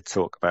 before I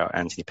talk about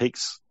Anthony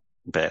Peake's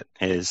bit,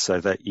 is so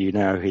that you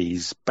know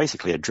he's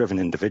basically a driven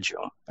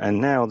individual. And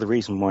now the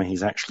reason why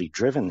he's actually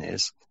driven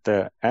is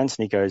that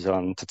Anthony goes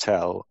on to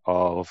tell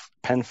of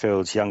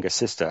Penfield's younger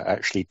sister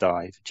actually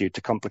died due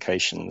to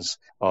complications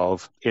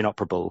of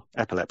inoperable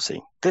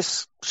epilepsy.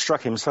 This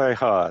struck him so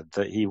hard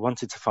that he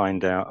wanted to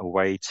find out a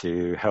way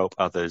to help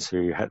others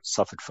who had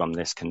suffered from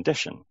this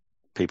condition.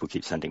 People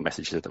keep sending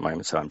messages at the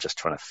moment, so I'm just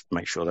trying to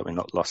make sure that we're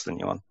not lost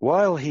anyone.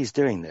 While he's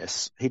doing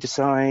this, he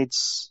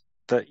decides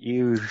that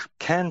you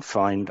can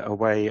find a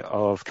way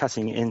of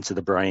cutting into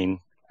the brain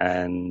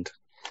and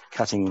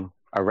cutting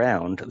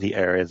around the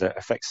area that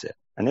affects it.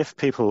 And if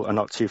people are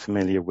not too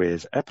familiar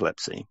with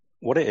epilepsy,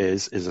 what it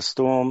is a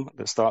storm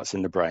that starts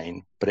in the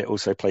brain, but it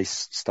also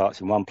starts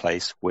in one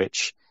place,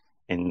 which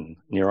in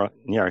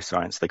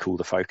neuroscience they call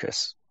the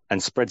focus,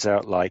 and spreads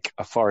out like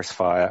a forest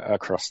fire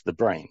across the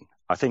brain.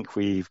 I think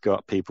we've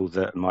got people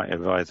that might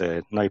have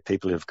either know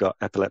people who've got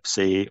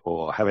epilepsy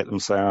or have it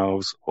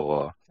themselves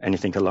or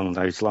anything along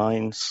those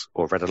lines,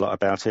 or read a lot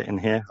about it in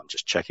here. I'm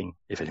just checking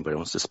if anybody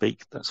wants to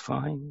speak. That's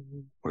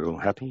fine. We're all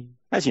happy.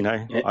 As you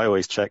know, I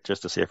always check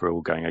just to see if we're all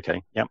going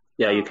okay. Yep.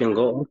 Yeah, you can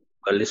go on.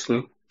 We're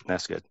listening.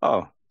 That's good.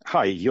 Oh,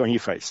 hi, your new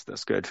face.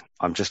 That's good.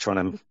 I'm just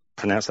trying to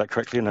pronounce that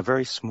correctly on a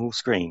very small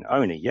screen.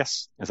 Oni,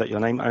 yes? Is that your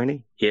name,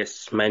 Oni?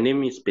 Yes, my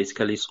name is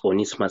basically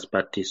Onismas,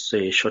 but it's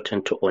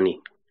shortened to Oni.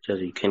 So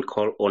you can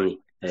call Oni.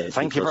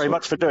 Thank you very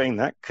much for doing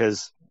that,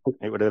 because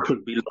it would have,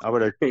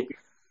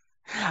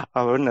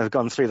 I wouldn't have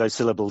gone through those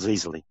syllables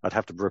easily. I'd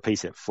have to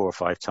repeat it 4 or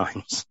 5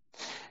 times.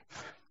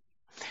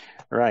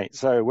 Right,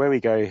 so where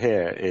we go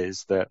here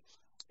is that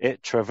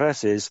it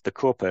traverses the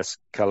corpus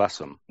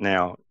callosum.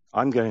 Now,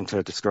 I'm going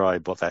to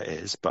describe what that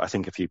is, but I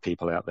think a few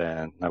people out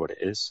there know what it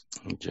is.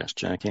 I'm just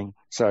checking.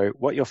 So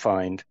what you'll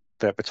find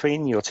that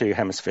between your two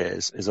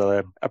hemispheres is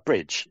a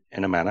bridge,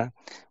 in a manner,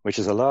 which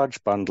is a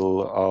large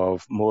bundle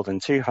of more than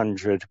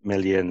 200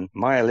 million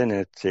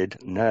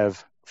myelinated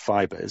nerve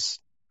fibers.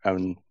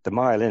 And the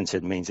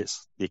myelinated means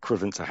it's the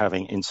equivalent to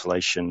having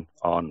insulation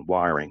on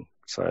wiring.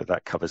 So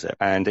that covers it.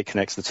 And it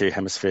connects the two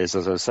hemispheres,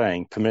 as I was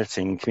saying,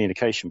 permitting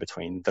communication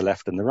between the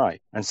left and the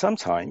right. And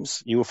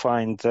sometimes you will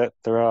find that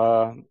there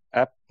are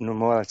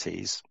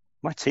abnormalities.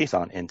 My teeth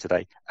aren't in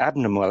today.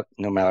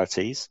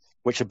 Abnormalities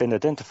which have been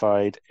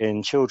identified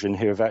in children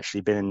who have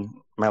actually been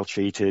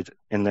maltreated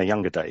in their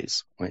younger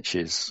days, which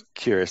is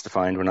curious to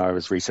find when I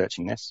was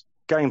researching this.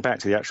 Going back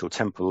to the actual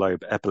temporal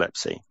lobe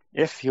epilepsy,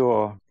 if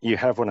you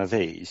have one of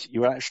these,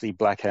 you actually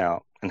black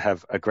out and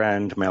have a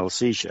grand mal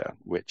seizure,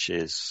 which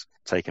is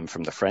taken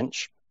from the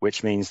French,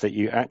 which means that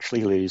you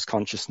actually lose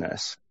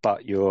consciousness,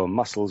 but your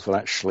muscles will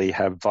actually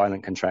have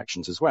violent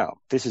contractions as well.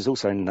 This is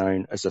also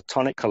known as a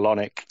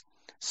tonic-clonic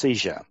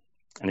seizure,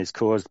 and is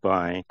caused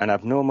by an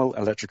abnormal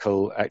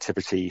electrical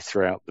activity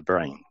throughout the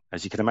brain.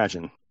 As you can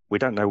imagine, we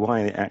don't know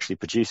why it actually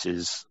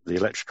produces the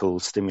electrical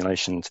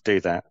stimulation to do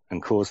that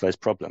and cause those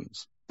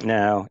problems.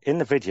 Now, in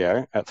the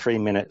video, at 3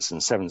 minutes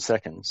and 7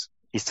 seconds,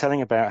 he's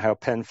telling about how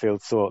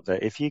Penfield thought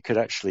that if you could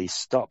actually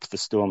stop the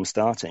storm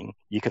starting,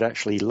 you could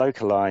actually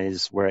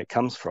localize where it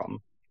comes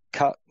from,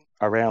 cut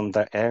around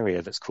that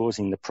area that's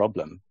causing the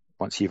problem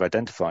once you've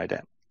identified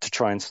it, to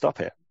try and stop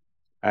it.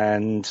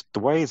 And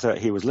the way that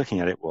he was looking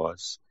at it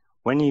was,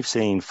 when you've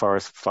seen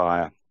forest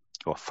fire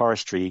or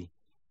forestry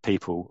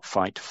people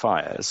fight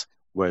fires,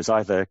 was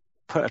either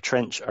put a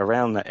trench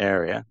around the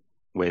area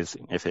with,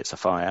 if it's a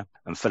fire,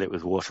 and fill it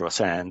with water or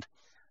sand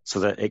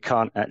so that it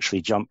can't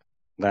actually jump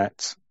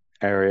that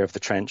area of the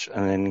trench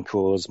and then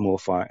cause more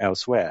fire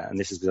elsewhere. And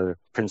this is the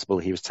principle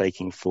he was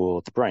taking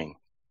for the brain.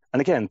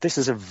 And again, this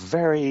is a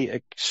very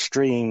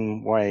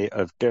extreme way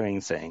of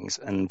doing things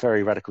and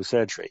very radical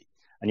surgery.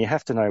 And you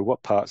have to know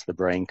what parts of the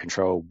brain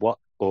control what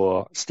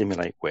or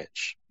stimulate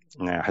which.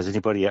 Now, has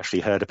anybody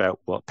actually heard about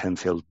what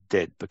Penfield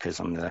did?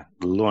 Because I'm going to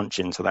launch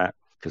into that,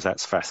 because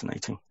that's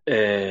fascinating.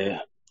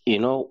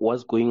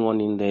 What's going on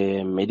in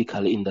the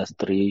medical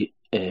industry.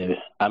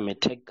 I'm a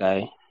tech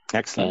guy.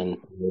 Excellent.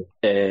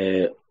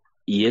 And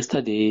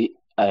yesterday,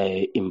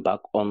 I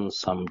embarked on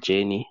some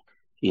journey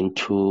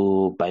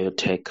into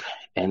biotech.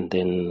 And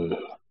then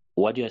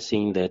what you're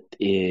saying that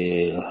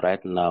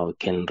right now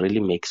can really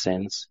make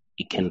sense.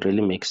 It can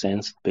really make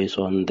sense based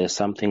on there's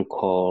something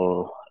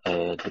called,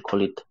 they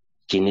call it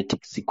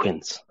genetic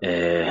sequence.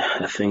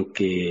 I think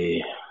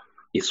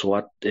it's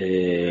what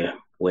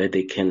where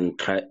they can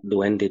try,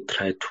 when they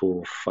try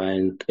to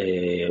find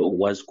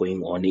what's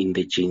going on in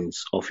the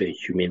genes of a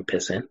human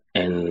person,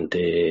 and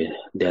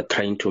they're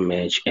trying to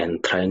match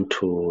and trying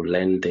to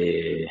learn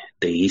the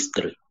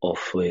history of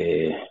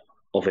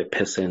a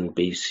person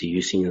based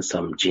using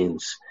some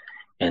genes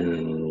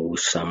and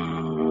with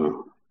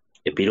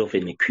a bit of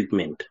an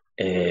equipment.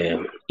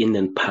 In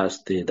the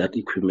past, that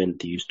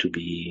equipment used to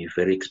be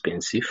very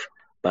expensive,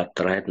 but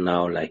right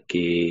now, like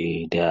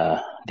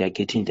they're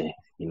getting there.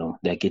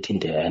 They're getting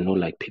there. I know,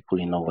 like people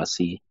in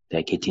overseas,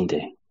 they're getting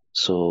there.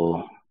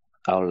 So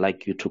I would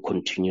like you to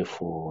continue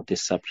for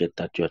this subject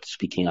that you're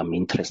speaking. I'm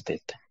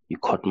interested. You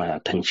caught my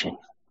attention.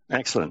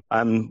 Excellent.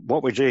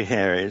 What we do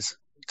here is,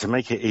 to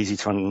make it easy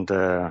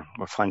to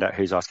find out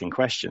who's asking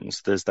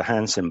questions, there's the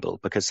hand symbol,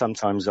 because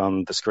sometimes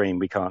on the screen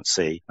we can't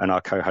see, and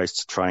our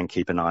co-hosts try and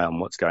keep an eye on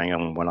what's going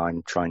on when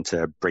I'm trying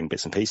to bring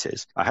bits and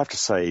pieces. I have to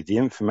say, the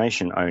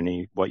information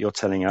only, what you're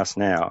telling us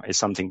now, is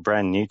something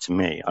brand new to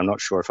me. I'm not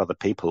sure if other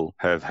people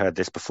have heard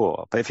this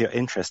before, but if you're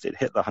interested,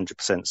 hit the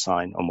 100%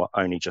 sign on what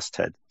Oni just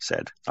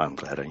said. I'm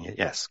glad on you.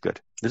 Yes,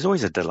 good. There's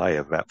always a delay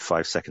of about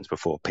 5 seconds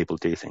before people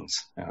do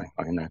things.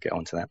 I can now get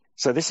onto that.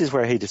 So this is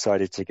where he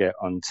decided to get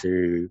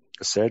onto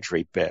the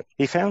surgery bit.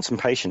 He found some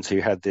patients who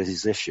had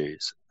these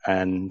issues.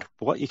 And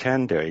what you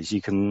can do is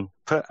you can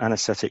put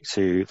anesthetic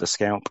to the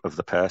scalp of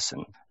the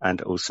person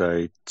and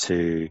also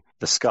to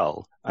the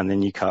skull, and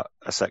then you cut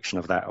a section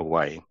of that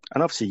away.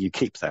 And obviously you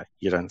keep that.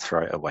 You don't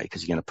throw it away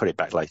because you're going to put it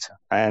back later.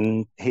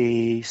 And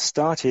he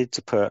started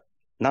to put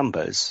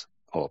numbers,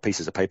 or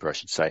pieces of paper, I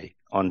should say,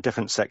 on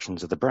different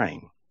sections of the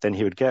brain. Then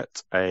he would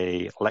get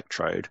an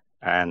electrode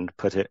and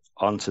put it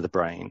onto the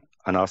brain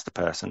and ask the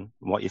person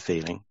what you're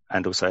feeling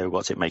and also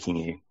what's it making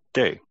you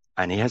do.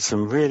 And he had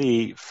some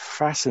really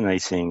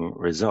fascinating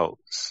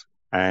results.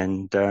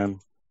 And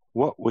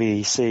what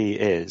we see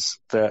is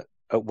that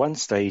at one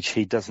stage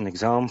he does an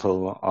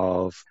example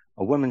of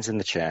a woman's in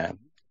the chair,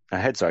 her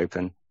head's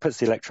open, puts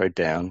the electrode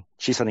down.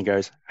 She suddenly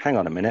goes, hang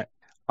on a minute,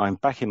 I'm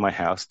back in my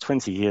house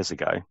 20 years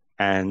ago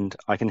and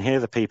I can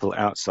hear the people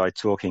outside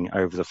talking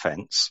over the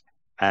fence.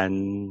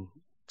 And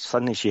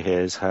suddenly she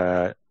hears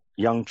her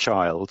young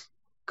child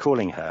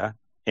calling her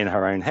in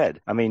her own head.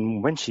 I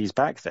mean, when she's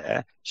back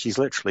there, she's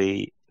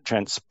literally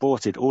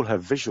transported. All her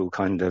visual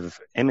kind of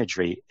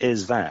imagery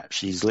is that.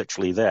 She's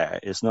literally there.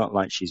 It's not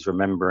like she's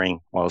remembering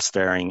while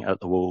staring at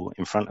the wall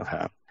in front of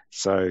her.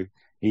 So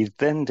he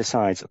then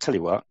decides, I'll tell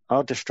you what,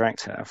 I'll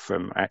distract her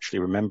from actually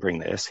remembering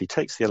this. He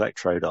takes the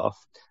electrode off,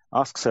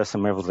 asks her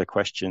some other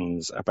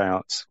questions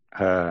about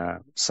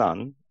her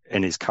son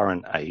in his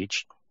current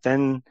age.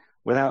 Then,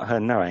 without her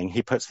knowing,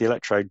 he puts the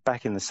electrode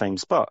back in the same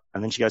spot.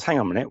 And then she goes, hang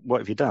on a minute,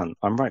 what have you done?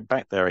 I'm right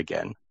back there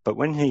again. But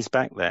when he's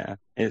back there,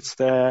 it's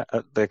there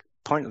at the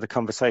point of the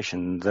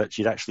conversation that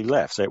she'd actually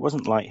left. So it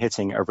wasn't like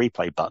hitting a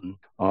replay button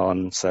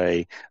on,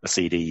 say, a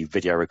CD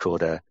video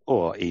recorder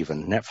or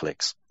even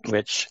Netflix,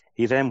 which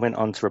he then went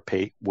on to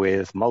repeat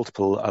with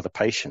multiple other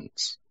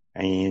patients.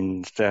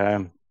 And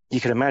you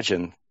can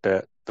imagine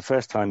that the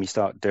first time you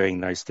start doing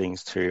those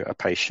things to a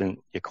patient,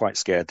 you're quite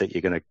scared that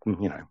you're going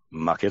to,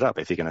 muck it up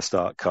if you're going to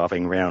start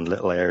carving around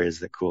little areas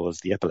that cause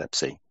the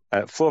epilepsy.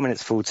 At 4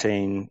 minutes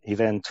 14, he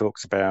then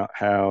talks about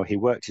how he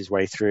worked his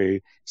way through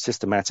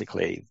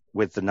systematically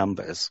with the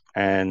numbers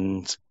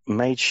and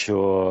made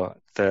sure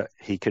that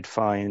he could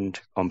find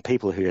on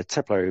people who had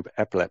temporal lobe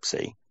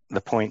epilepsy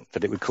the point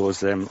that it would cause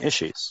them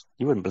issues.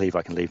 You wouldn't believe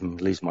I can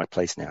lose my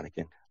place now and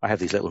again. I have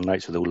these little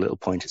notes with all little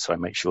pointers, so I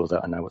make sure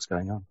that I know what's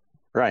going on.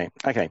 Right,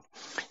 okay.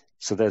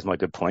 So there's my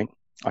good point.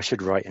 I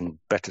should write in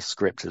better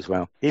script as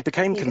well. He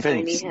became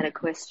convinced. Oni had a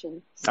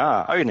question.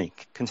 Oni,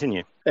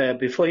 continue.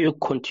 Before you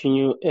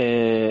continue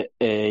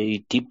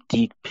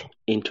deep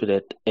into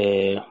that,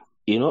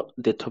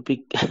 the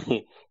topic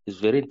is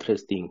very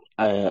interesting.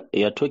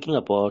 You're talking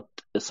about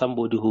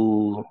somebody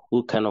who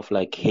kind of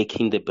like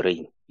hacking the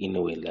brain in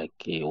a way, like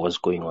what's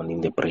going on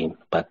in the brain.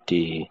 But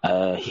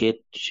I heard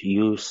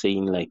you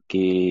saying like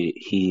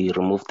he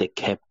removed the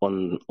cap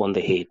on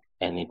the head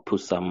and it put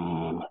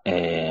some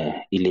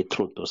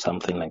electrode or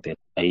something like that.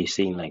 Are you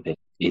saying like that?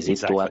 Is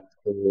Exactly. it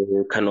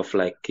what kind of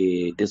like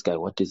this guy?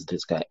 What is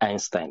this guy?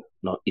 Einstein?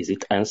 No, is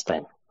it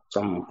Einstein?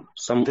 Some.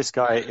 This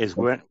guy is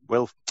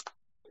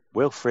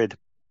Wilfred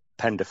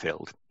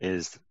Penderfield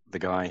is the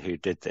guy who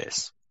did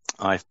this.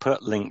 I've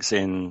put links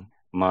in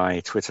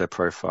my Twitter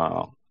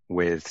profile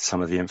with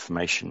some of the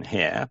information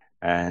here,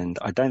 and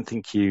I don't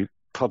think you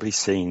probably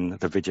seen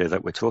the video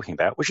that we're talking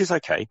about, which is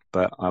okay,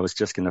 but I was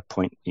just going to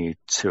point you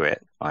to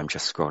it. I'm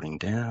just scrolling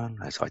down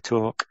as I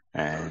talk,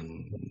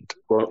 and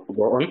Go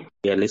on.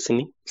 Yeah,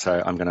 listening.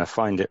 so I'm going to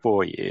find it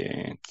for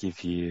you,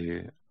 give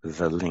you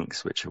the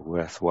links which are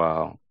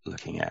worthwhile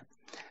looking at.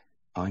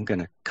 I'm going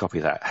to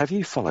copy that. Have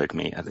you followed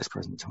me at this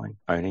present time,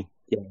 Oni?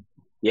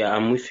 Yeah,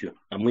 I'm with you.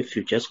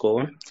 Just go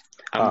on.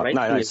 I'm writing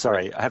No, it.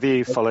 sorry. Have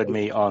you followed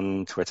me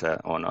on Twitter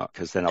or not?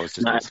 Because then I was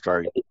just No, going to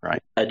throw,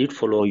 right? I did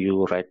follow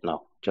you right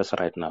now. Just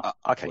right now.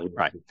 Okay,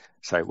 right.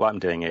 So what I'm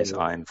doing is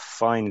I'm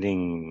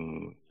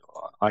finding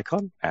your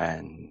icon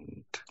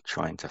and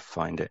trying to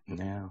find it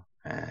now,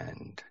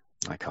 and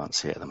I can't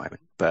see it at the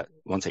moment. But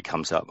once it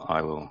comes up,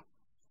 I will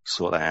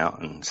sort that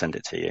out and send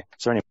it to you.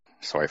 So anyway,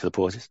 sorry for the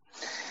pauses.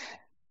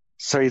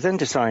 So he then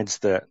decides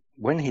that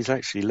when he's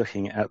actually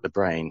looking at the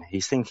brain,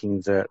 he's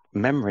thinking that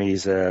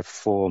memories are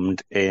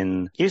formed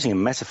in using a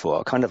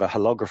metaphor, kind of a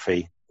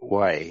holography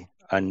way,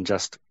 and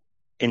just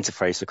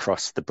interface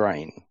across the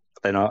brain.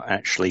 They're not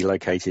actually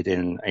located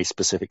in a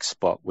specific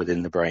spot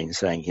within the brain,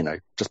 saying,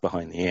 just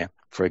behind the ear,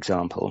 for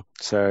example.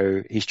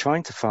 So he's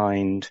trying to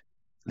find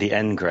the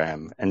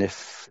engram. And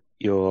if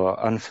you're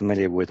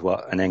unfamiliar with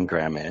what an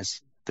engram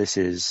is, this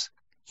is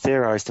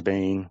theorized to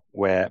be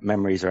where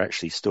memories are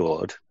actually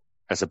stored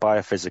as a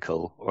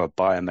biophysical or a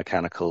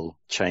biomechanical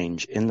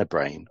change in the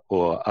brain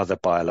or other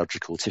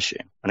biological tissue.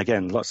 And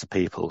again, lots of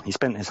people, he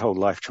spent his whole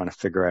life trying to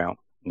figure out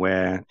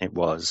where it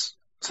was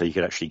so you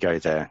could actually go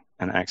there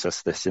and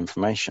access this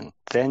information.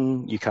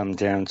 Then you come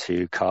down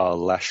to Carl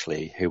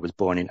Lashley, who was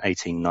born in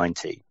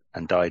 1890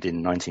 and died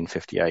in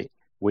 1958.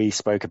 We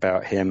spoke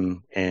about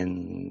him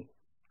in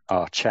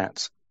our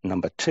chat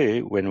number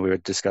 2 when we were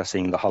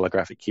discussing the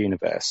holographic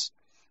universe.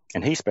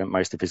 And he spent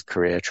most of his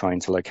career trying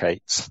to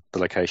locate the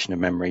location of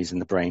memories in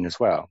the brain as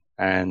well.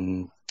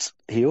 And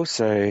he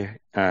also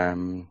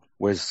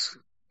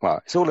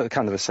it's all at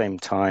kind of the same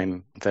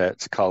time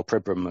that Carl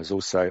Pribram was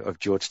also of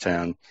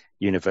Georgetown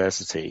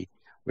University,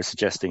 was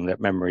suggesting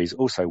that memories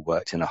also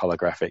worked in a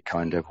holographic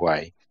kind of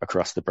way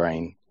across the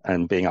brain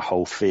and being a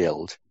whole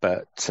field,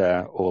 but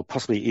or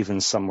possibly even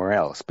somewhere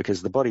else,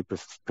 because the body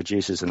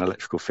produces an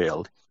electrical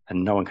field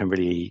and no one can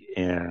really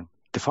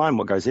define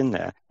what goes in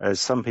there. As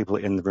some people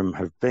in the room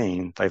have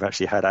been, they've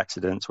actually had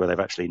accidents where they've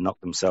actually knocked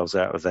themselves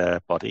out of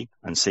their body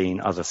and seen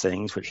other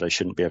things which they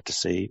shouldn't be able to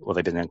see, or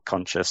they've been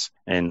unconscious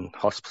in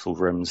hospital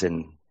rooms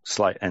in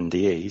slight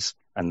NDEs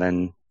and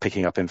then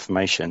picking up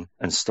information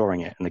and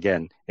storing it. And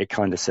again, it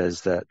kind of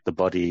says that the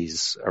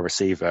body's a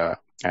receiver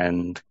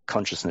and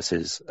consciousness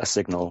is a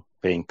signal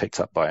being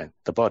picked up by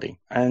the body.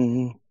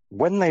 And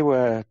when they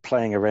were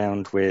playing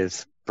around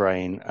with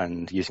brain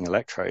and using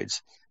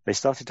electrodes, they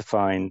started to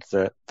find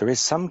that there is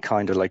some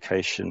kind of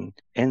location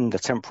in the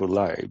temporal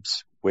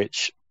lobes,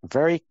 which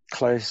very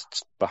close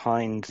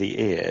behind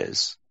the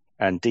ears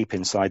and deep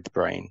inside the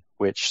brain,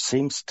 which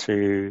seems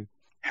to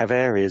have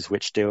areas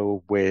which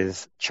deal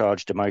with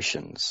charged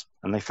emotions.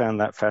 And they found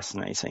that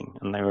fascinating,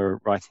 and they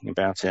were writing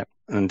about it.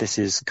 And this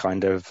is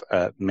kind of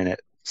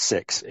minute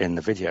 6 in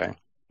the video.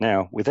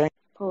 Now,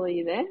 Paul, are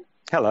you there?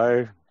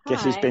 Hello.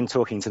 Guess who's Hi. been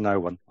talking to no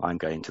one? I'm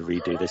going to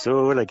redo this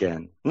all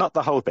again. Not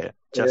the whole bit,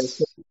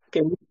 just...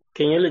 Can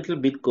you a little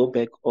bit go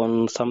back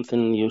on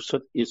something you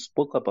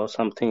spoke about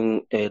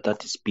something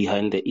that is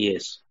behind the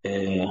ears?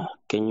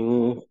 Can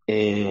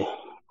you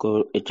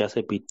go just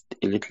a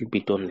little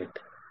bit on it?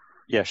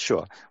 Yeah,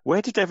 sure.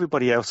 Where did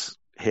everybody else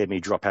hear me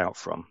drop out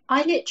from?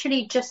 I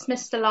literally just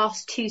missed the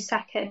last 2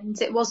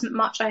 seconds. It wasn't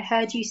much. I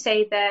heard you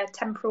say the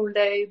temporal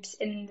lobes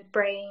in the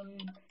brain,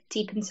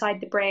 deep inside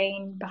the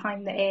brain,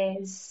 behind the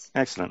ears.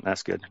 Excellent.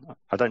 That's good.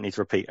 I don't need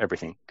to repeat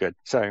everything. Good.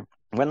 So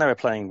When they were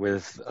playing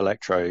with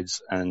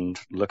electrodes and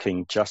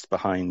looking just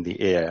behind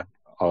the ear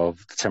of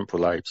the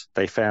temporal lobes,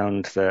 they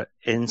found that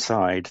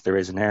inside there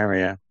is an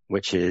area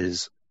which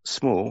is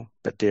small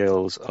but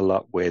deals a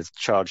lot with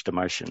charged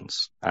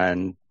emotions.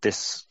 And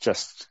this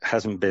just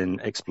hasn't been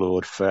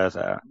explored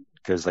further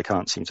because they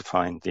can't seem to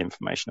find the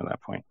information at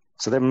that point.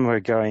 So then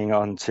we're going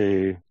on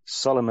to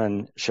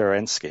Solomon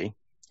Sharansky,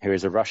 who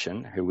is a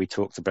Russian who we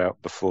talked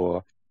about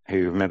before,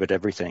 who remembered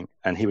everything.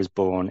 And he was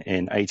born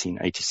in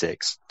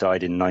 1886,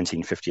 died in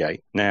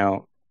 1958.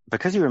 Now,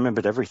 because he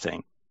remembered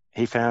everything,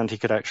 he found he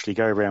could actually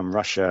go around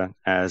Russia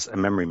as a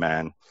memory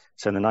man.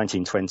 So in the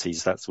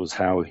 1920s, that was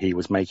how he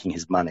was making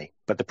his money.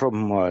 But the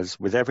problem was,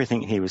 with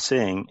everything he was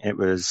seeing, it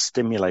was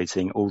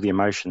stimulating all the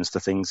emotions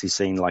to things he's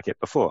seen like it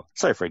before.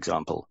 So, for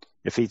example,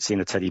 if he'd seen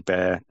a teddy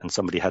bear and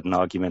somebody had an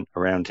argument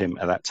around him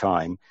at that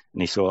time,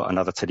 and he saw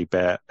another teddy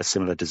bear, a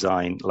similar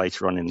design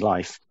later on in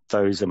life,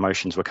 those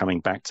emotions were coming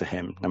back to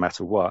him no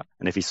matter what.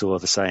 And if he saw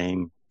the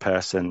same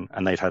person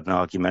and they'd had an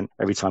argument,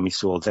 every time he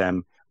saw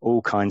them,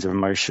 all kinds of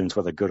emotions,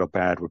 whether good or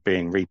bad, were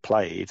being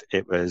replayed.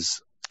 It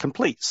was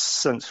complete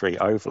sensory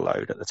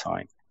overload at the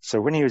time.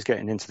 So when he was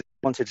getting into it,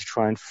 he wanted to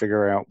try and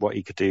figure out what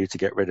he could do to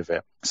get rid of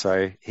it.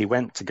 So he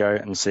went to go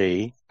and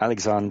see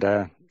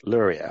Alexander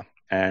Luria,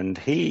 and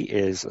he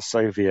is a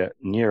Soviet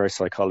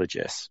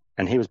neuropsychologist,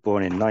 and he was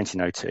born in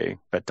 1902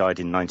 but died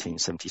in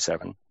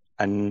 1977.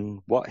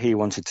 And what he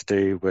wanted to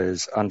do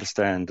was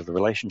understand the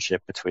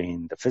relationship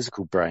between the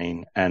physical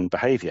brain and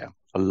behavior,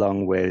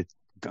 along with,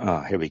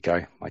 here we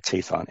go, my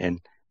teeth aren't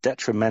in,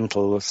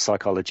 detrimental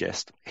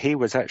psychologist. He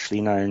was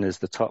actually known as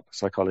the top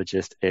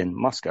psychologist in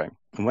Moscow.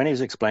 And when he was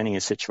explaining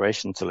his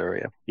situation to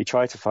Luria, he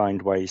tried to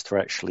find ways to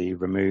actually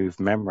remove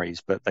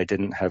memories, but they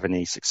didn't have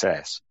any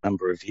success. A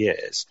number of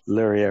years,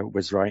 Luria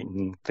was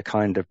writing the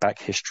kind of back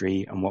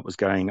history and what was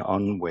going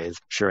on with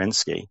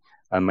Sharansky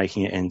and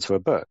making it into a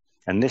book.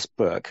 And this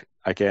book,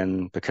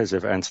 again, because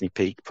of Anthony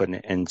Peake putting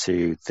it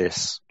into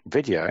this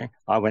video,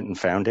 I went and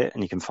found it,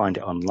 and you can find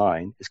it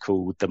online. It's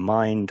called The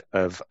Mind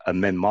of a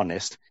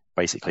Mnemonist,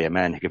 basically a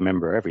man who can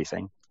remember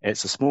everything.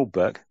 It's a small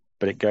book,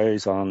 but it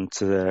goes on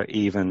to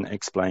even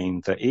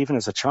explain that even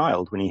as a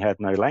child, when he had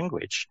no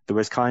language, there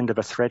was kind of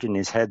a thread in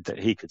his head that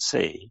he could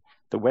see,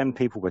 that when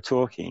people were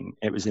talking,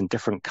 it was in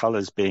different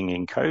colors being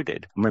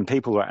encoded. And when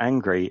people were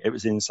angry, it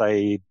was in,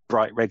 say,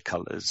 bright red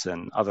colors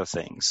and other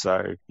things.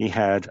 So he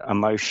had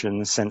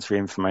emotion, sensory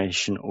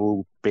information,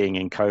 all being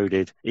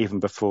encoded even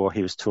before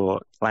he was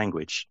taught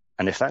language.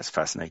 And if that's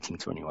fascinating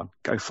to anyone,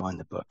 go find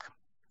the book.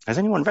 Has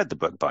anyone read the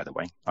book, by the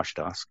way? I should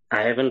ask.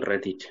 I haven't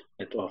read it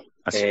at all.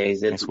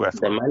 Is it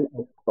The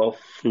Man of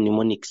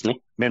Mnemonics,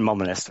 ne?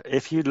 Mnemonist.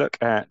 If you look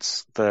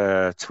at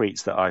the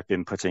tweets that I've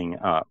been putting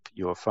up,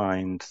 you'll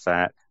find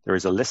that there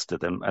is a list of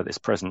them at this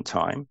present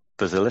time.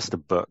 There's a list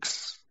of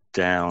books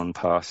down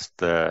past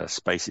the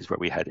spaces where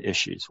we had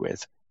issues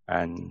with,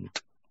 and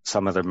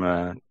some of them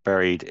are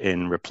buried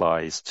in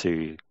replies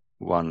to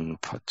one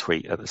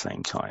tweet at the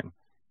same time.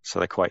 So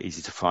they're quite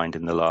easy to find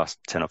in the last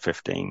 10 or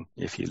 15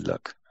 if you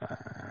look.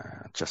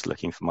 Just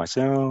looking for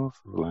myself,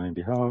 lo and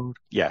behold.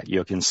 Yeah,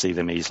 you can see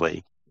them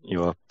easily.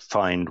 You'll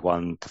find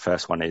one, the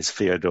first one is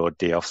Fyodor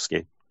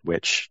Dostoevsky,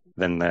 which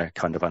then they're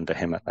kind of under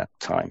him at that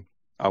time.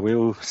 Are we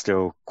all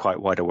still quite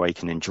wide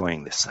awake and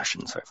enjoying this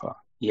session so far?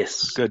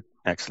 Yes. Good,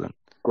 excellent.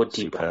 Good.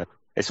 Superb.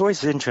 It's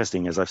always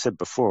interesting, as I've said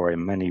before,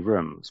 in many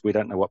rooms, we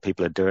don't know what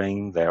people are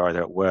doing. They're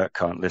either at work,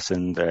 can't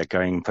listen, they're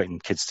going, putting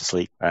kids to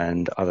sleep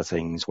and other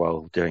things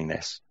while doing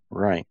this.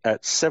 Right.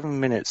 At 7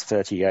 minutes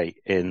 38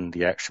 in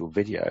the actual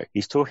video,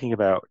 he's talking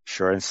about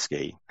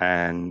Sharansky,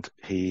 and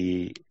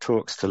he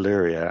talks to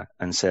Luria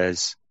and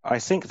says, I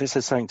think this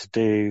has something to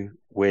do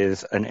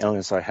with an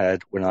illness I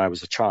had when I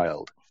was a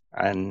child.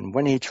 And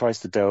when he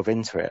tries to delve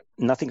into it,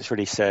 nothing's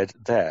really said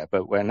there.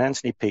 But when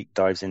Anthony Peake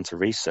dives into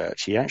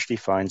research, he actually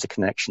finds a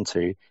connection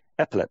to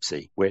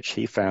epilepsy, which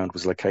he found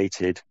was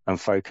located and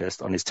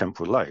focused on his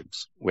temporal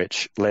lobes,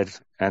 which led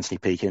Anthony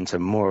Peake into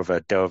more of a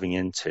delving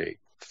into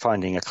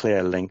finding a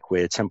clear link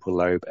with temporal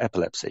lobe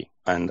epilepsy.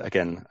 And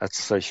again,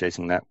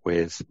 associating that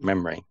with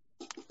memory.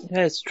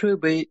 Yeah, it's true,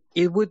 but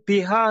it would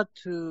be hard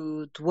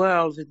to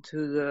delve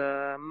into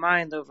the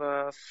mind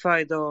of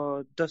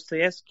Fyodor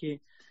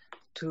Dostoevsky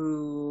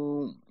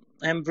to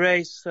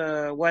embrace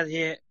what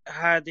he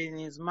had in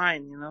his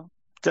mind, you know?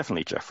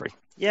 Definitely, Jeffrey.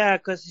 Yeah,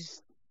 because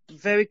it's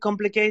very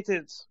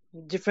complicated.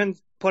 Different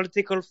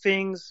political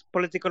things,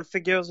 political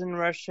figures in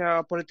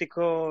Russia,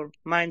 political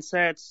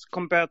mindsets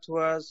compared to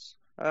us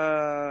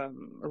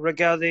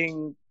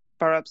regarding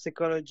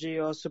parapsychology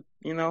also,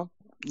 you know?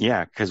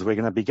 Yeah, because we're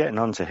going to be getting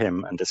on to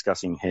him and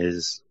discussing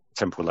his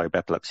temporal lobe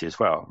epilepsy as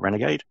well.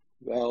 Renegade?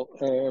 Well,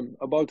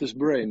 about his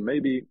brain,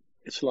 maybe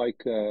it's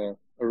like a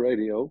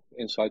radio.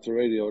 Inside the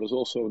radio, there's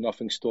also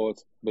nothing stored.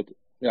 But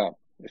yeah,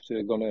 if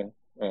they're going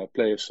to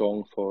play a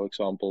song, for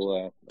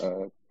example,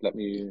 let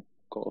me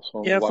call a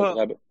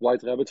song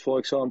White Rabbit, for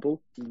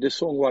example. This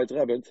song, White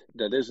Rabbit,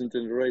 that isn't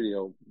in the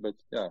radio. But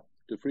yeah,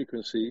 the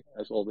frequency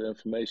as all the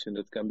information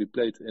that can be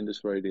played in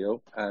this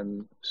radio,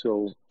 and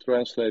so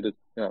translate it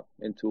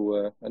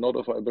into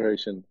another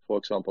vibration, for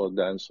example, a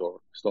dance or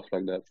stuff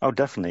like that. Oh,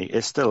 definitely.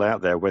 It's still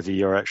out there, whether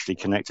you're actually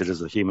connected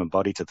as a human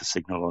body to the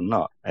signal or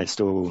not. It's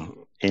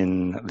still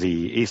in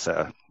the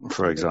ether,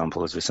 for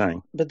example, as we're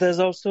saying. But there's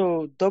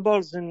also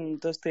doubles in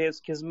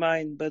Dostoevsky's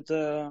mind, but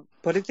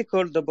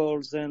political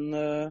doubles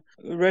and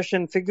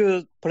Russian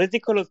figure,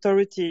 political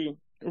authority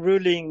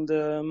ruling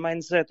the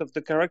mindset of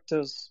the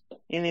characters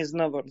in his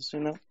novels,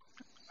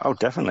 Oh,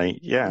 definitely.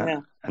 Yeah.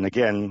 And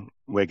again,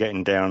 we're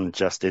getting down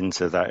just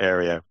into that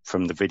area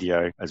from the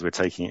video as we're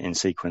taking it in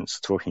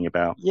sequence, talking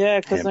about. Yeah,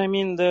 because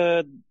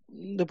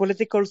the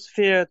political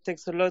sphere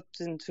takes a lot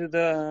into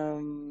the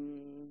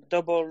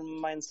double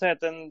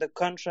mindset and the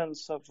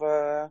conscience of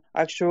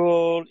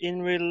actual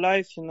in real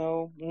life,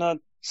 not.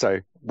 So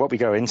what we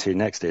go into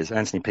next is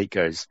Anthony Peake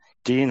goes,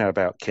 do you know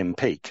about Kim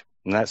Peake?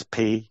 And that's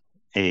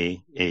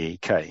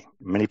P-E-E-K.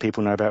 Many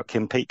people know about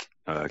Kim Peake.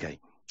 Oh, okay.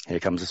 Here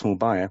comes a small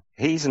bio.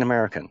 He's an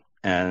American,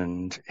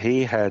 and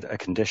he had a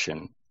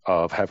condition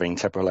of having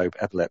temporal lobe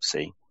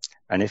epilepsy.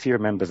 And if you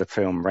remember the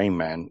film Rain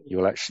Man,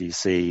 you'll actually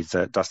see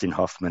that Dustin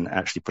Hoffman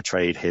actually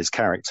portrayed his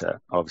character,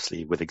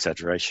 obviously with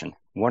exaggeration.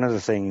 One of the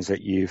things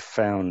that you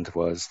found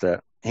was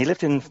that he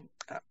lived in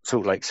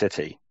Salt Lake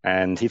City,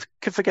 and he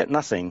could forget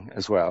nothing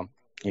as well.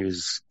 He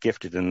was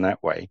gifted in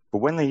that way. But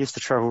when they used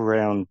to travel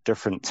around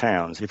different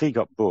towns, if he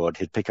got bored,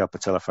 he'd pick up a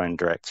telephone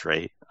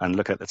directory and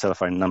look at the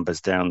telephone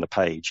numbers down the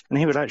page. And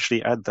he would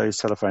actually add those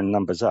telephone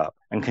numbers up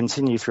and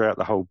continue throughout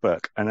the whole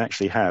book and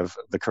actually have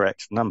the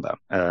correct number,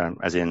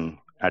 as in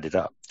added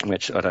up,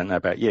 which I don't know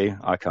about you.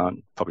 I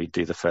can't probably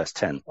do the first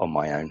 10 on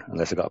my own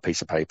unless I've got a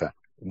piece of paper.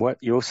 What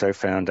you also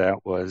found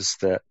out was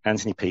that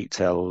Anthony Peake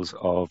tells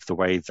of the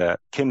way that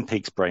Kim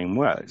Peake's brain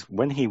works.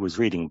 When he was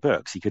reading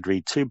books, he could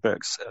read 2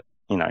 books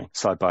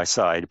side by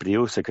side, but he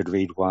also could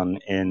read one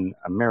in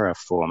a mirror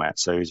format.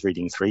 So he was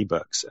reading 3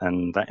 books,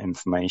 and that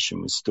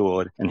information was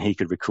stored, and he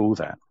could recall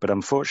that. But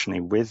unfortunately,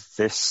 with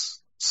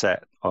this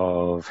set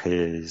of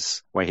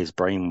his way his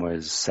brain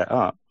was set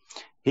up,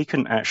 he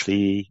couldn't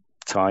actually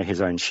tie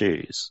his own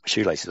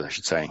shoelaces, I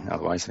should say.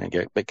 Otherwise, it'll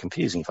get a bit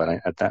confusing if I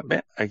don't add that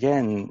bit.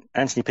 Again,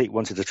 Anthony Peake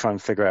wanted to try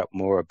and figure out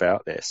more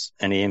about this,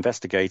 and he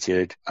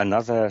investigated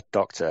another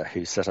doctor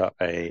who set up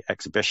a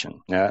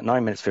exhibition. Now, at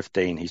 9 minutes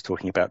 15, he's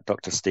talking about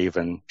Dr.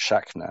 Stephen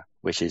Schachner,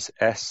 which is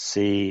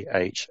S-C-H-A-C-H-T-E-R.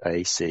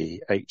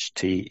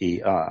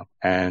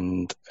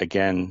 And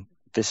again,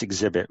 this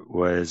exhibit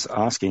was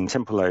asking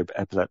temporal lobe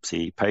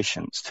epilepsy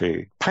patients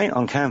to paint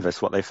on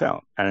canvas what they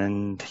felt.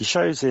 And he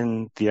shows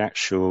in the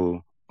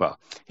actual... Well,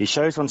 he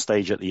shows on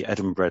stage at the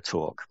Edinburgh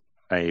talk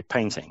a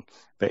painting,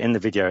 but in the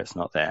video it's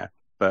not there.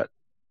 But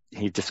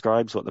he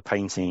describes what the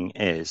painting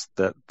is,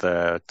 that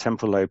the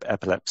temporal lobe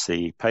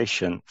epilepsy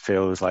patient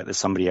feels like there's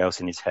somebody else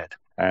in his head.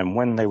 And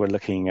when they were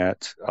looking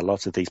at a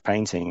lot of these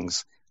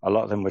paintings, a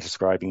lot of them were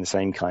describing the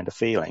same kind of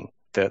feeling,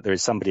 that there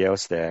is somebody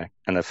else there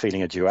and a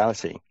feeling of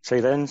duality. So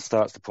he then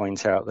starts to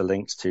point out the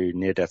links to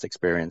near-death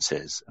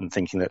experiences and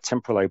thinking that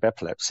temporal lobe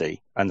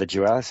epilepsy and the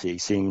duality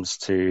seems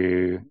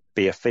to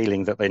be a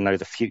feeling that they know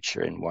the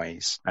future in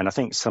ways. And I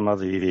think some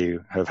of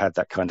you have had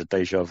that kind of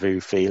deja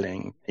vu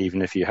feeling,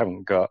 even if you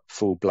haven't got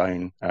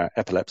full-blown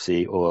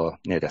epilepsy or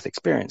near-death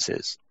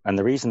experiences. And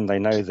the reason they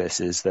know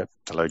this is that...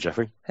 Hello,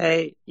 Jeffrey.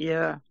 Hey,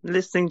 yeah,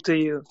 listening to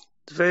you.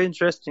 It's very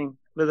interesting,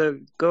 but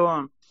go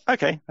on.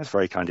 Okay, that's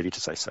very kind of you to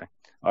say so.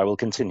 I will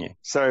continue.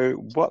 So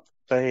what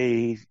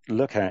they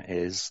look at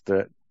is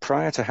that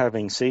prior to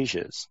having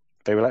seizures,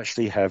 they will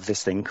actually have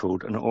this thing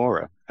called an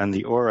aura. And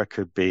the aura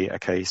could be a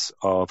case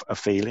of a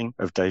feeling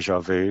of deja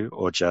vu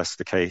or just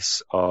the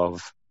case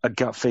of a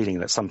gut feeling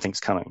that something's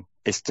coming.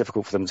 It's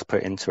difficult for them to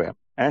put into it.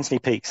 Anthony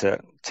Peake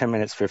at 10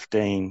 minutes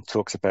 15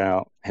 talks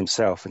about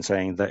himself and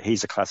saying that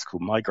he's a classical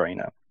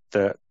migrainer,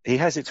 that he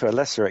has it to a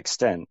lesser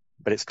extent,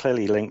 but it's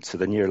clearly linked to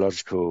the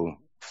neurological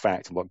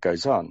fact of what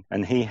goes on.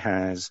 And he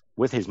has,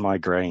 with his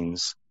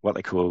migraines, what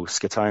they call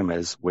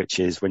scotomas, which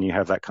is when you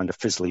have that kind of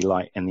fizzly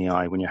light in the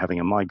eye when you're having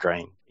a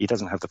migraine. He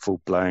doesn't have the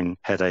full-blown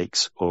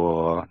headaches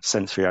or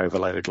sensory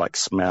overload like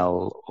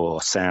smell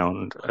or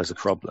sound as a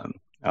problem.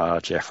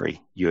 Jeffrey,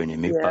 you and your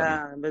mute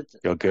button. But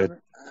you're good.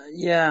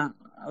 I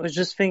was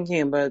just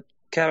thinking about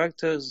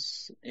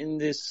characters in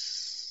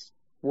this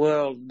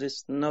world,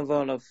 this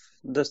novel of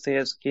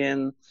Dostoevsky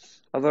and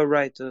other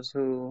writers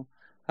who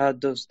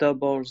had those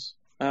doubles.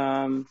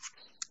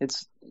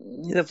 It's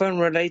the film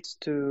relates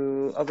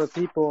to other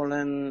people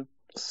and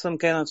some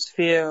kind of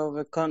sphere of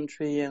a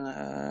country and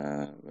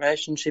a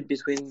relationship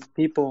between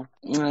people.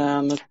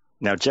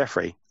 Now,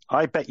 Jeffrey,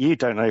 I bet you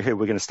don't know who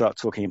we're going to start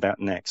talking about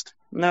next.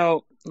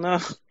 No.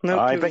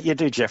 I bet you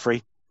do,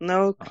 Jeffrey.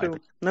 No clue.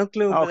 No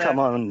clue. Oh, come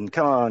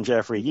on,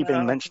 Jeffrey. You've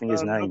been mentioning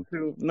his name.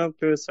 No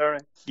clue, sorry.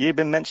 You've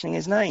been mentioning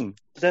his name.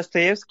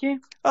 Dostoevsky?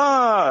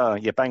 Oh,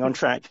 you're bang on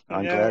track.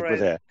 I'm glad we're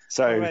there.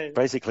 So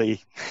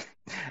basically,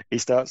 he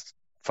starts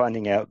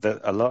finding out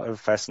that a lot of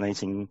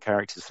fascinating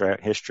characters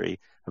throughout history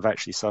have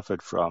actually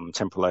suffered from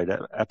temporal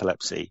lobe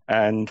epilepsy,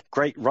 and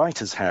great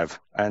writers have.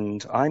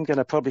 And I'm going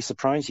to probably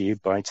surprise you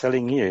by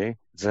telling you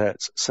that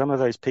some of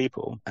those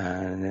people,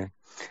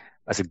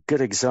 as a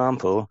good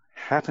example,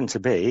 happen to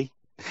be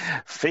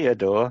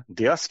Fyodor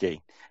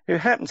Dostoevsky, who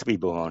happened to be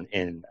born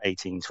in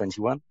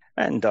 1821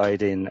 and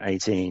died in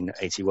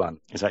 1881.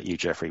 Is that you,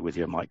 Jeffrey, with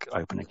your mic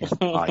open again?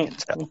 I can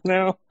tell.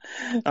 No.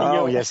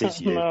 Oh, yes, it's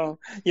you. No,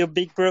 your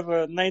big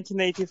brother,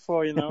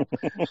 1984,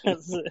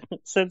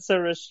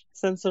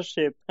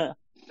 censorship.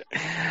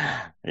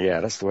 Yeah,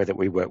 that's the way that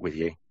we work with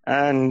you.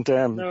 And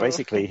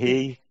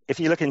basically, if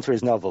you look into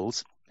his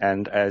novels,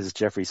 and as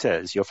Jeffrey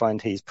says, you'll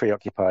find he's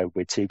preoccupied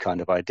with two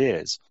kind of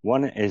ideas.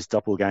 One is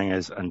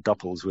doppelgangers and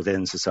doppels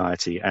within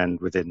society and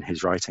within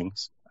his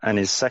writings. And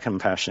his second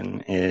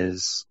passion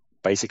is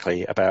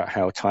basically about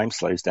how time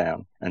slows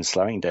down and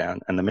slowing down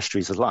and the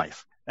mysteries of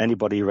life.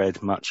 Anybody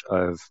read much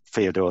of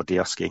Fyodor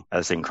Dostoevsky,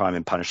 as in Crime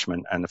and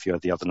Punishment and a few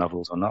of the other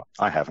novels or not?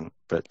 I haven't,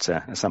 but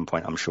at some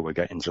point I'm sure we'll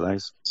get into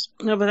those.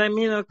 No, but I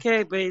mean,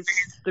 okay, but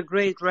it's the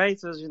great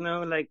writers,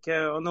 like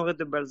Honoré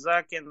de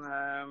Balzac and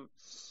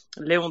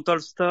Léon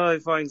Tolstoy,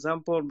 for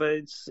example,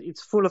 but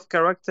it's full of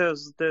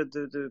characters,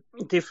 the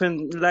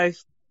different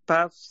life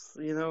paths,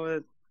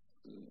 that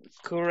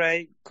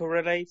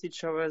correlate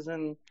each other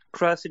and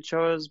cross each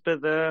other,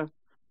 but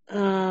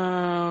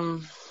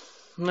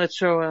not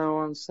sure what I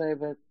want to say,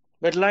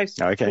 but life's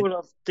full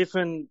of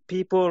different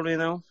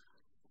people,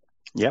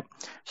 Yep.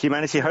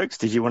 Humanity Hoax,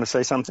 did you want to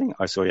say something?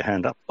 I saw your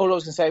hand up. All I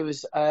was going to say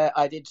was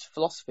I did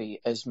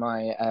philosophy as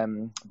my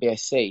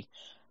BSc,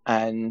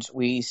 and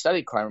we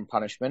studied Crime and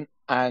Punishment,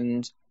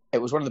 and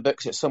it was one of the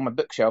books that's on my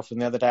bookshelf,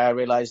 and the other day I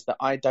realised that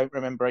I don't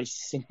remember a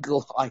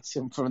single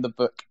item from the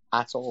book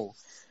at all.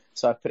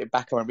 So I put it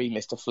back on my reading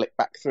list to flick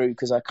back through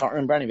because I can't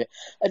remember any of it.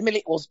 Admittedly,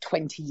 it was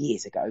 20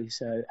 years ago,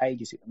 so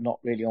age is not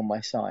really on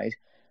my side.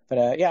 But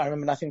I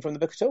remember nothing from the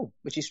book at all,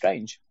 which is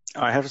strange.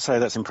 I have to say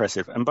that's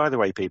impressive. And by the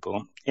way,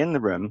 people, in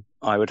the room,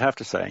 I would have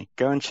to say,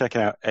 go and check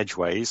out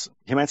Edgeways.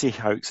 Humanity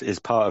Hoax is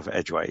part of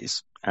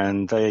Edgeways,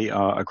 and they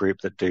are a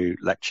group that do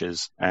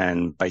lectures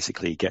and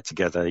basically get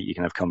together. You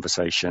can have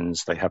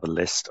conversations. They have a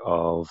list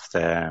of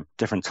their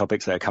different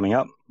topics that are coming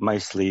up.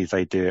 Mostly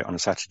they do it on a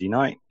Saturday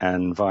night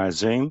and via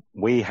Zoom.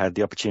 We had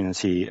the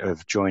opportunity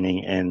of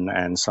joining in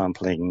and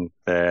sampling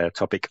their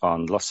topic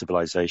on lost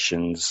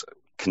civilizations,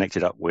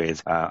 connected up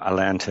with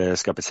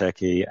Atlantis,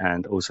 Göbekli,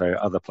 and also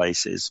other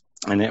places.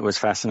 And it was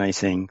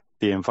fascinating.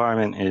 The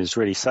environment is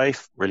really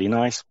safe, really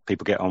nice.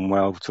 People get on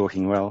well,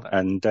 talking well.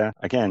 And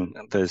again,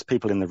 there's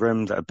people in the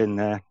room that have been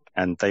there,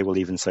 and they will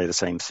even say the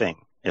same thing.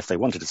 If they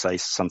wanted to say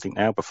something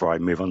now before I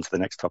move on to the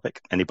next topic,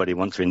 anybody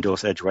want to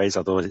endorse Edgeways?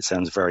 Otherwise, it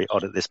sounds very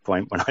odd at this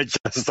point when I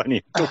just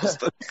only endorsed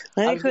them.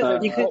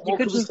 You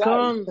could just go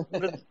on.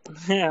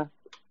 Yeah.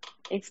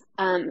 It's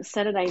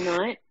Saturday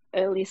night,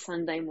 early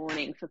Sunday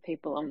morning for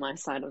people on my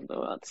side of the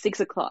world.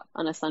 6 o'clock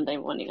on a Sunday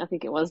morning. I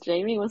think it was,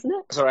 Jamie, wasn't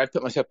it? Sorry, I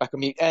put myself back on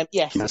mute.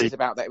 Yes, it was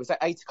about that. It was at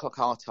 8 o'clock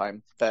our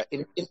time, but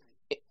in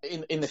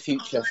the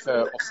future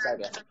for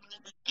Australia.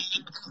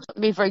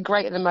 It'd be very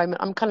great at the moment.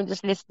 I'm kind of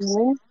just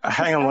listening.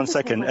 Hang on one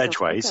second,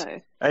 Edgeways.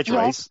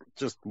 Edgeways,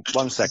 just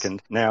 1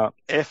 second. Now,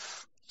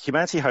 if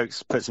Humanity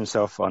Hoax puts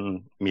himself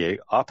on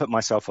mute, I'll put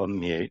myself on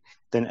mute,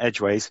 then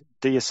Edgeways,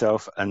 do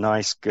yourself a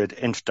nice, good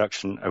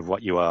introduction of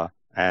what you are,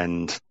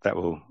 and that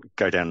will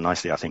go down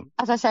nicely, I think.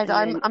 As I said,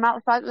 I'm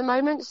outside at the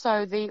moment,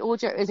 so the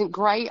audio isn't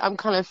great. I'm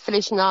kind of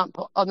finishing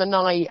up on the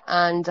night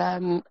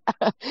and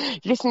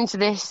listening to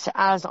this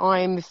as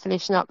I'm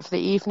finishing up for the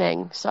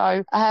evening.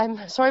 So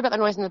sorry about the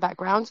noise in the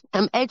background.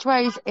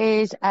 Edgeways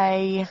is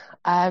it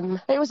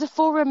was a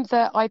forum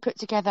that I put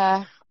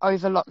together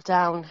over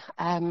lockdown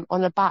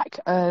on the back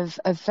of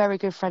a very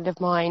good friend of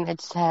mine had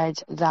said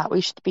that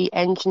we should be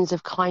engines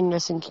of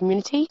kindness and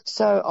community.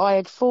 So I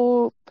had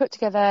put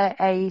together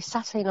a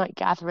Saturday night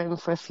gathering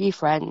for a few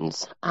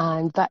friends,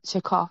 and that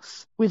took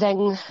off. We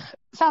then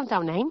found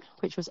our name,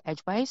 which was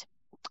Edgeways,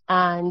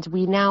 and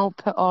we now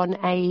put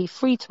on a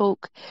free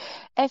talk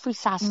every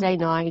Saturday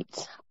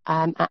night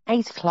at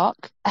 8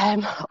 o'clock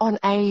on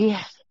a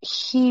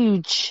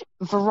huge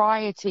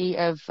variety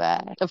of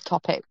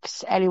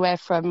topics, anywhere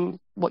from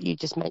what you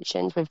just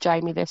mentioned with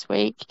Jamie this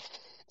week.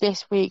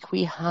 This week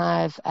we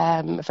have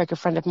a very good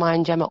friend of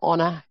mine, Gemma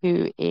Honor,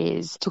 who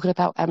is talking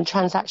about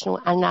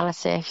transactional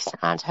analysis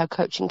and her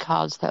coaching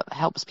cards that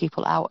helps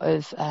people out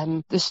of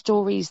the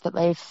stories that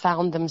they've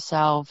found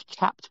themselves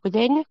trapped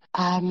within.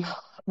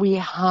 We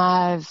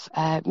have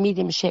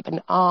mediumship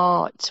and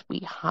art.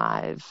 We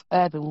have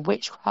urban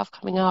witchcraft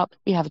coming up.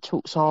 We have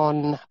talks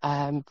on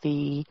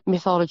the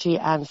mythology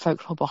and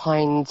folklore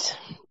behind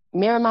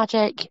mirror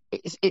magic.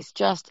 It's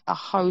just a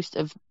host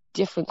of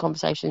different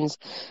conversations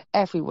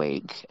every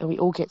week, and we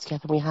all get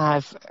together and we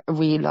have a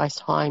really nice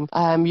time.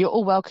 You're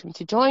all welcome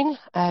to join.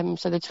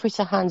 So the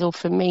Twitter handle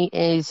for me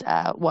is,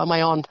 what am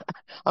I on?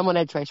 I'm on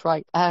Edgeways,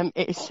 right?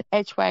 It's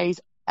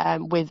Edgeways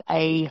with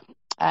a...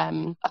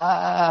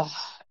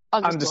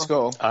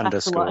 Underscore.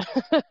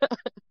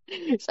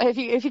 So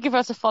if you give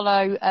us a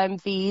follow,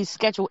 the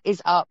schedule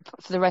is up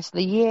for the rest of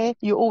the year.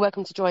 You're all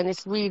welcome to join.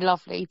 It's really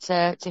lovely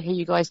to hear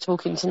you guys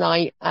talking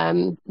tonight.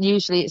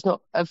 Usually it's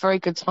not a very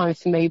good time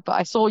for me, but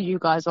I saw you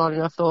guys on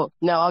and I thought,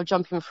 no, I'll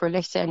jump in for a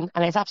listen,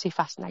 and it's absolutely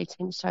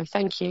fascinating. So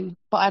thank you.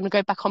 But I'm going to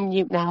go back on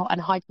mute now and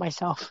hide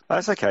myself.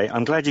 That's okay.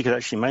 I'm glad you could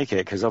actually make it,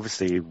 because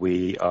obviously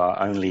we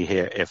are only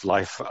here if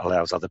life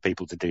allows other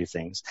people to do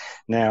things.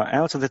 Now,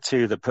 out of the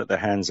two that put their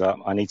hands up,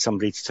 I need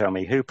somebody to tell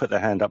me who put their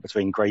hand up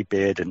between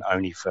Greybeard and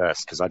Oni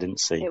first, because I didn't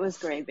see. It was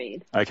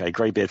Greybeard. Okay,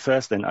 Greybeard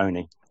first, then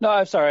Oni. No,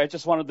 I'm sorry. I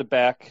just wanted to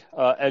back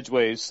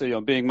Edgeways.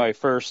 Being my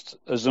first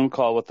Zoom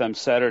call with them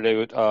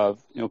Saturday.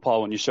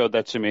 Paul, when you showed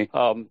that to me,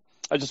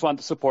 I just wanted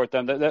to support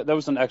them. That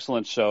was an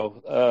excellent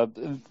show.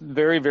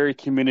 Very, very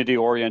community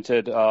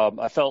oriented.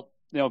 I felt,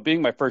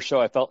 being my first show,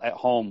 I felt at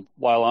home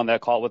while on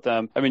that call with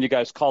them. I mean, you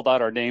guys called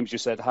out our names, you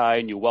said hi,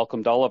 and you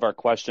welcomed all of our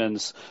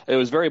questions. It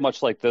was very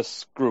much like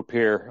this group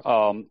here,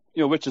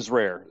 which is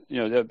rare.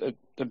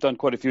 I've done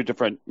quite a few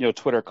different,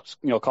 Twitter,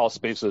 call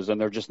spaces,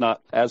 and they're just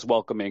not as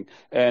welcoming.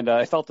 And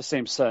I felt the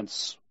same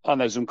sense on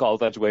that Zoom call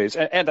with Edgeways,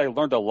 and I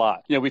learned a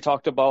lot. We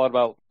talked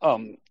about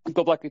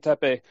Göbekli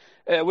Tepe,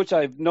 which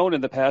I've known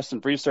in the past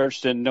and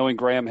researched, and knowing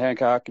Graham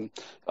Hancock and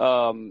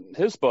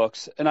his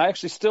books, and I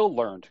actually still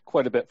learned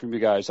quite a bit from you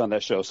guys on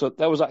that show. So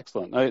that was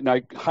excellent.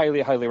 I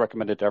highly, highly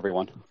recommend it to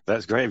everyone.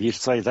 That's great of you to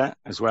say that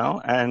as well.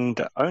 And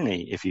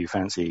Oni, if you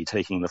fancy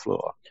taking the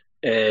floor.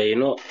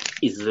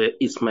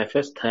 It's my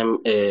first time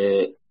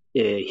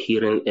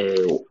hearing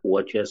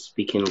what you're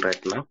speaking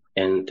right now,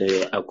 and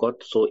I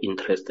got so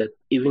interested.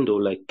 Even though,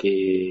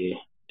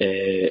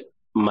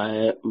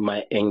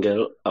 my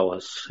angle, I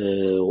was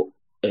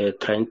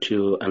trying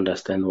to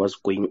understand what's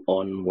going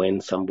on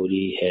when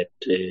somebody had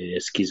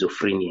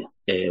schizophrenia,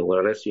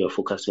 whereas you are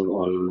focusing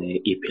on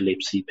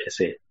epilepsy per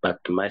se.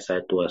 But my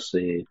side was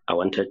I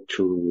wanted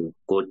to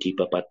go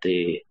deeper, but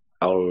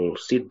I'll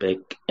sit back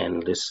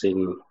and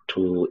listen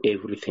to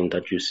everything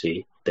that you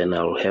say. Then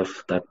I'll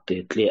have that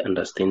clear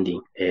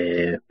understanding.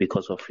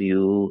 Because of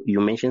you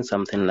mentioned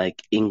something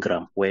like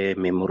Ingram, where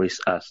memories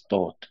are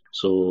stored.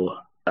 So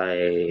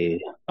I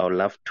would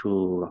love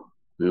to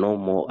know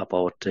more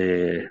about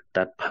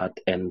that part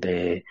and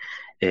the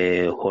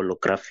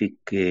holographic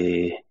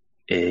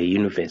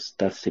universe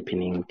that's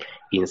happening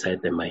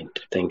inside the mind.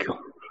 Thank you.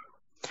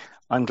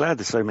 I'm glad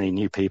there's so many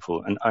new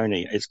people, and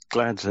Oni, it's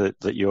glad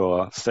that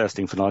you're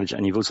thirsting for knowledge,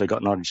 and you've also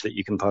got knowledge that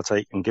you can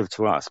partake and give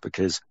to us,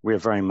 because we're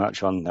very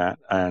much on that,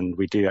 and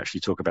we do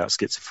actually talk about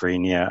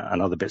schizophrenia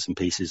and other bits and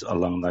pieces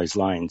along those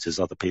lines, as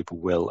other people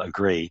will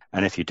agree.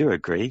 And if you do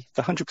agree,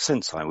 the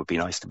 100% sign would be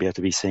nice to be able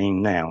to be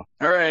seeing now.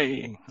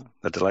 Hooray!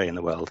 The delay in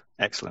the world.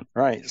 Excellent.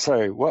 Right,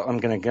 so what I'm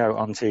going to go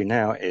on to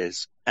now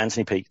is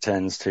Anthony Peake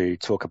tends to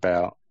talk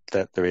about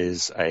that there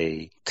is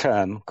a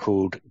term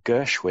called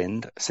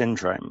Gershwind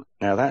syndrome.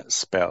 Now that's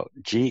spelled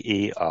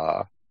Gershwind,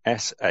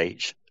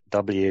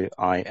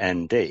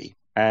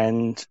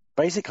 and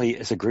basically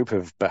it's a group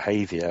of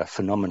behavior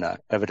phenomena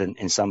evident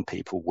in some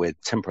people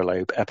with temporal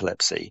lobe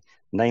epilepsy,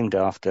 named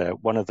after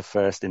one of the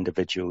first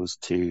individuals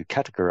to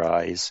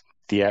categorize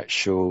the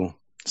actual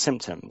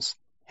symptoms.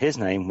 His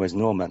name was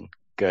Norman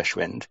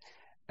Gershwind,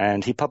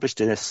 and he published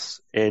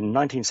this in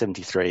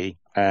 1973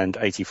 and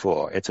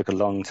 84. It took a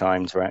long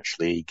time to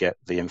actually get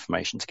the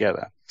information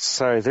together.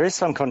 So there is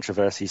some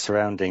controversy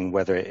surrounding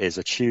whether it is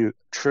a true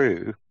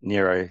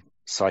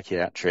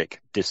neuropsychiatric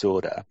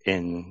disorder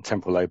in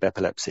temporal lobe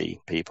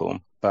epilepsy people.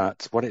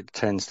 But what it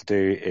tends to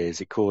do is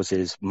it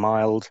causes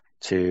mild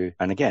to,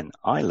 and again,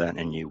 I learned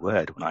a new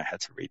word when I had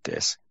to read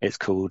this. It's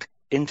called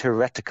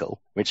interretical,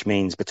 which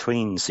means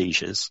between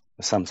seizures.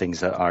 Some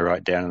things that I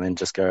write down and then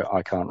just go,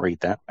 I can't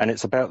read that. And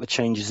it's about the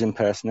changes in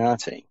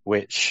personality,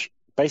 which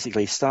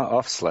basically start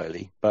off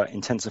slowly, but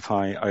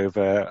intensify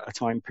over a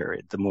time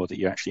period, the more that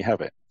you actually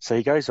have it. So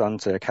he goes on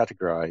to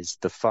categorize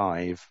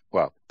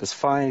there's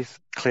 5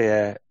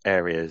 clear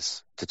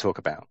areas to talk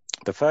about.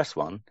 The first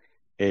one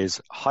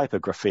is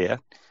hypergraphia,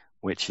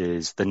 which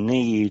is the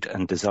need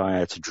and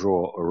desire to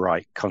draw or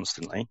write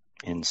constantly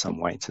in some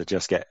way, to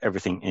just get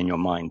everything in your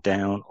mind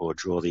down or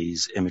draw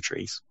these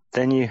imageries.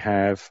 Then you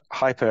have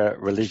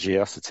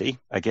hyper-religiosity.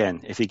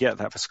 Again, if you get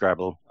that for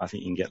Scrabble, I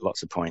think you can get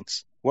lots of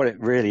points. What it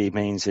really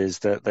means is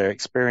that they're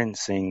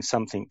experiencing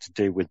something to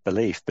do with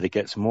belief, but it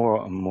gets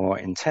more and more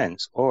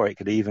intense, or it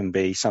could even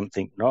be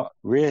something not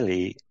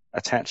really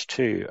attached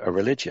to a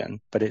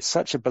religion, but it's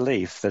such a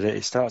belief that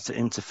it starts to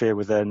interfere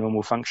with their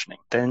normal functioning.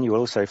 Then you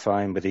also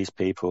find with these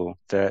people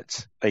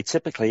that they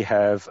typically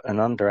have an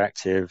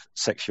underactive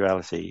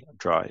sexuality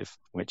drive,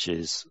 which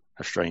is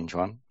a strange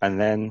one.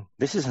 And then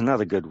this is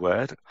another good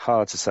word,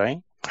 hard to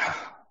say.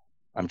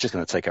 I'm just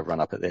going to take a run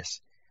up at this.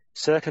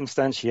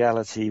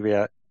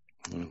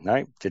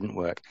 No, didn't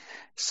work.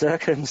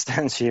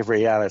 Circumstantial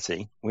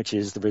reality, which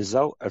is the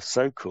result of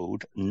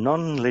so-called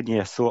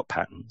non-linear thought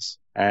patterns.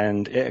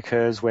 And it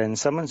occurs when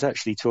someone's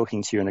actually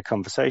talking to you in a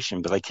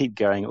conversation, but they keep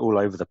going all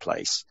over the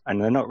place and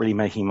they're not really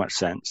making much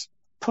sense.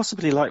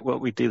 possibly like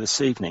what we do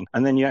this evening.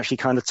 And then you actually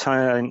kind of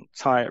tie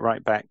it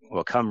right back,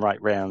 or come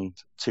right round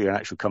to an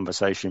actual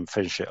conversation,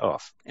 finish it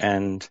off.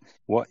 And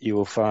what you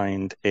will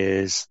find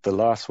is the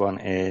last one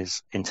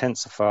is an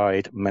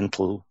intensified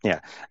mental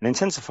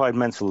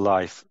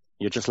life.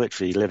 You're just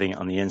literally living it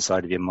on the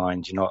inside of your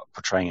mind. You're not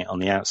portraying it on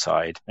the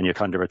outside, and you're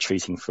kind of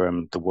retreating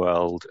from the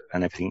world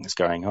and everything that's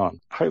going on.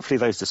 Hopefully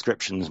those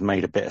descriptions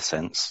made a bit of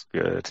sense.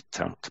 Good.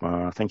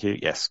 Tomorrow. Thank you.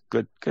 Yes.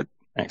 Good.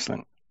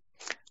 Excellent.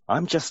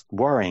 I'm just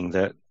worrying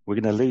that we're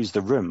going to lose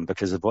the room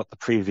because of what the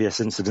previous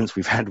incidents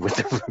we've had with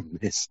the room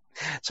is.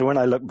 So when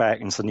I look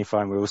back and suddenly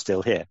find we're all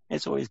still here,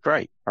 it's always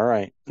great. All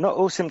right. Not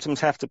all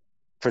symptoms have to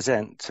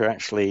present to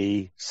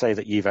actually say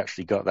that you've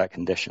actually got that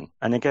condition.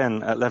 And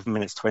again, at 11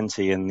 minutes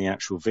 20 in the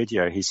actual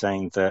video, he's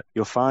saying that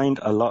you'll find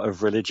a lot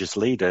of religious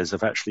leaders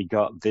have actually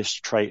got this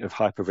trait of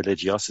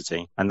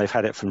hyper-religiosity, and they've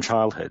had it from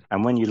childhood.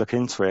 And when you look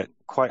into it,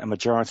 quite a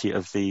majority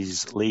of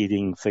these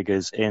leading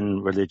figures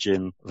in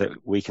religion that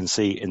we can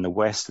see in the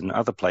West and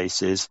other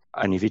places,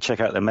 and if you check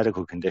out their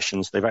medical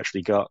conditions, they've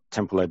actually got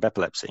temporal lobe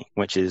epilepsy,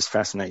 which is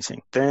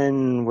fascinating.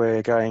 Then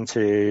we're going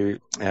to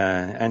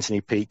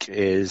Anthony Peake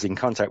is in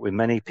contact with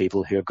many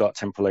people who have got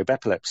temporal lobe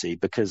epilepsy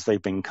because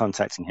they've been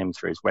contacting him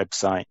through his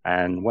website.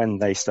 And when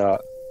they start...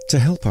 To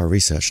help our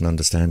research and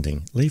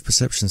understanding, leave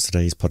Perceptions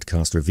Today's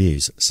podcast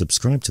reviews,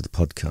 subscribe to the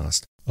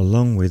podcast,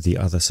 along with the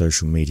other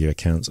social media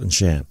accounts, and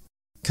share.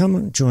 Come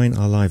and join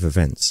our live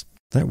events.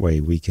 That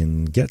way we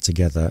can get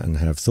together and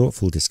have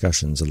thoughtful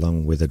discussions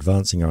along with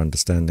advancing our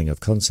understanding of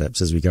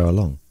concepts as we go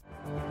along.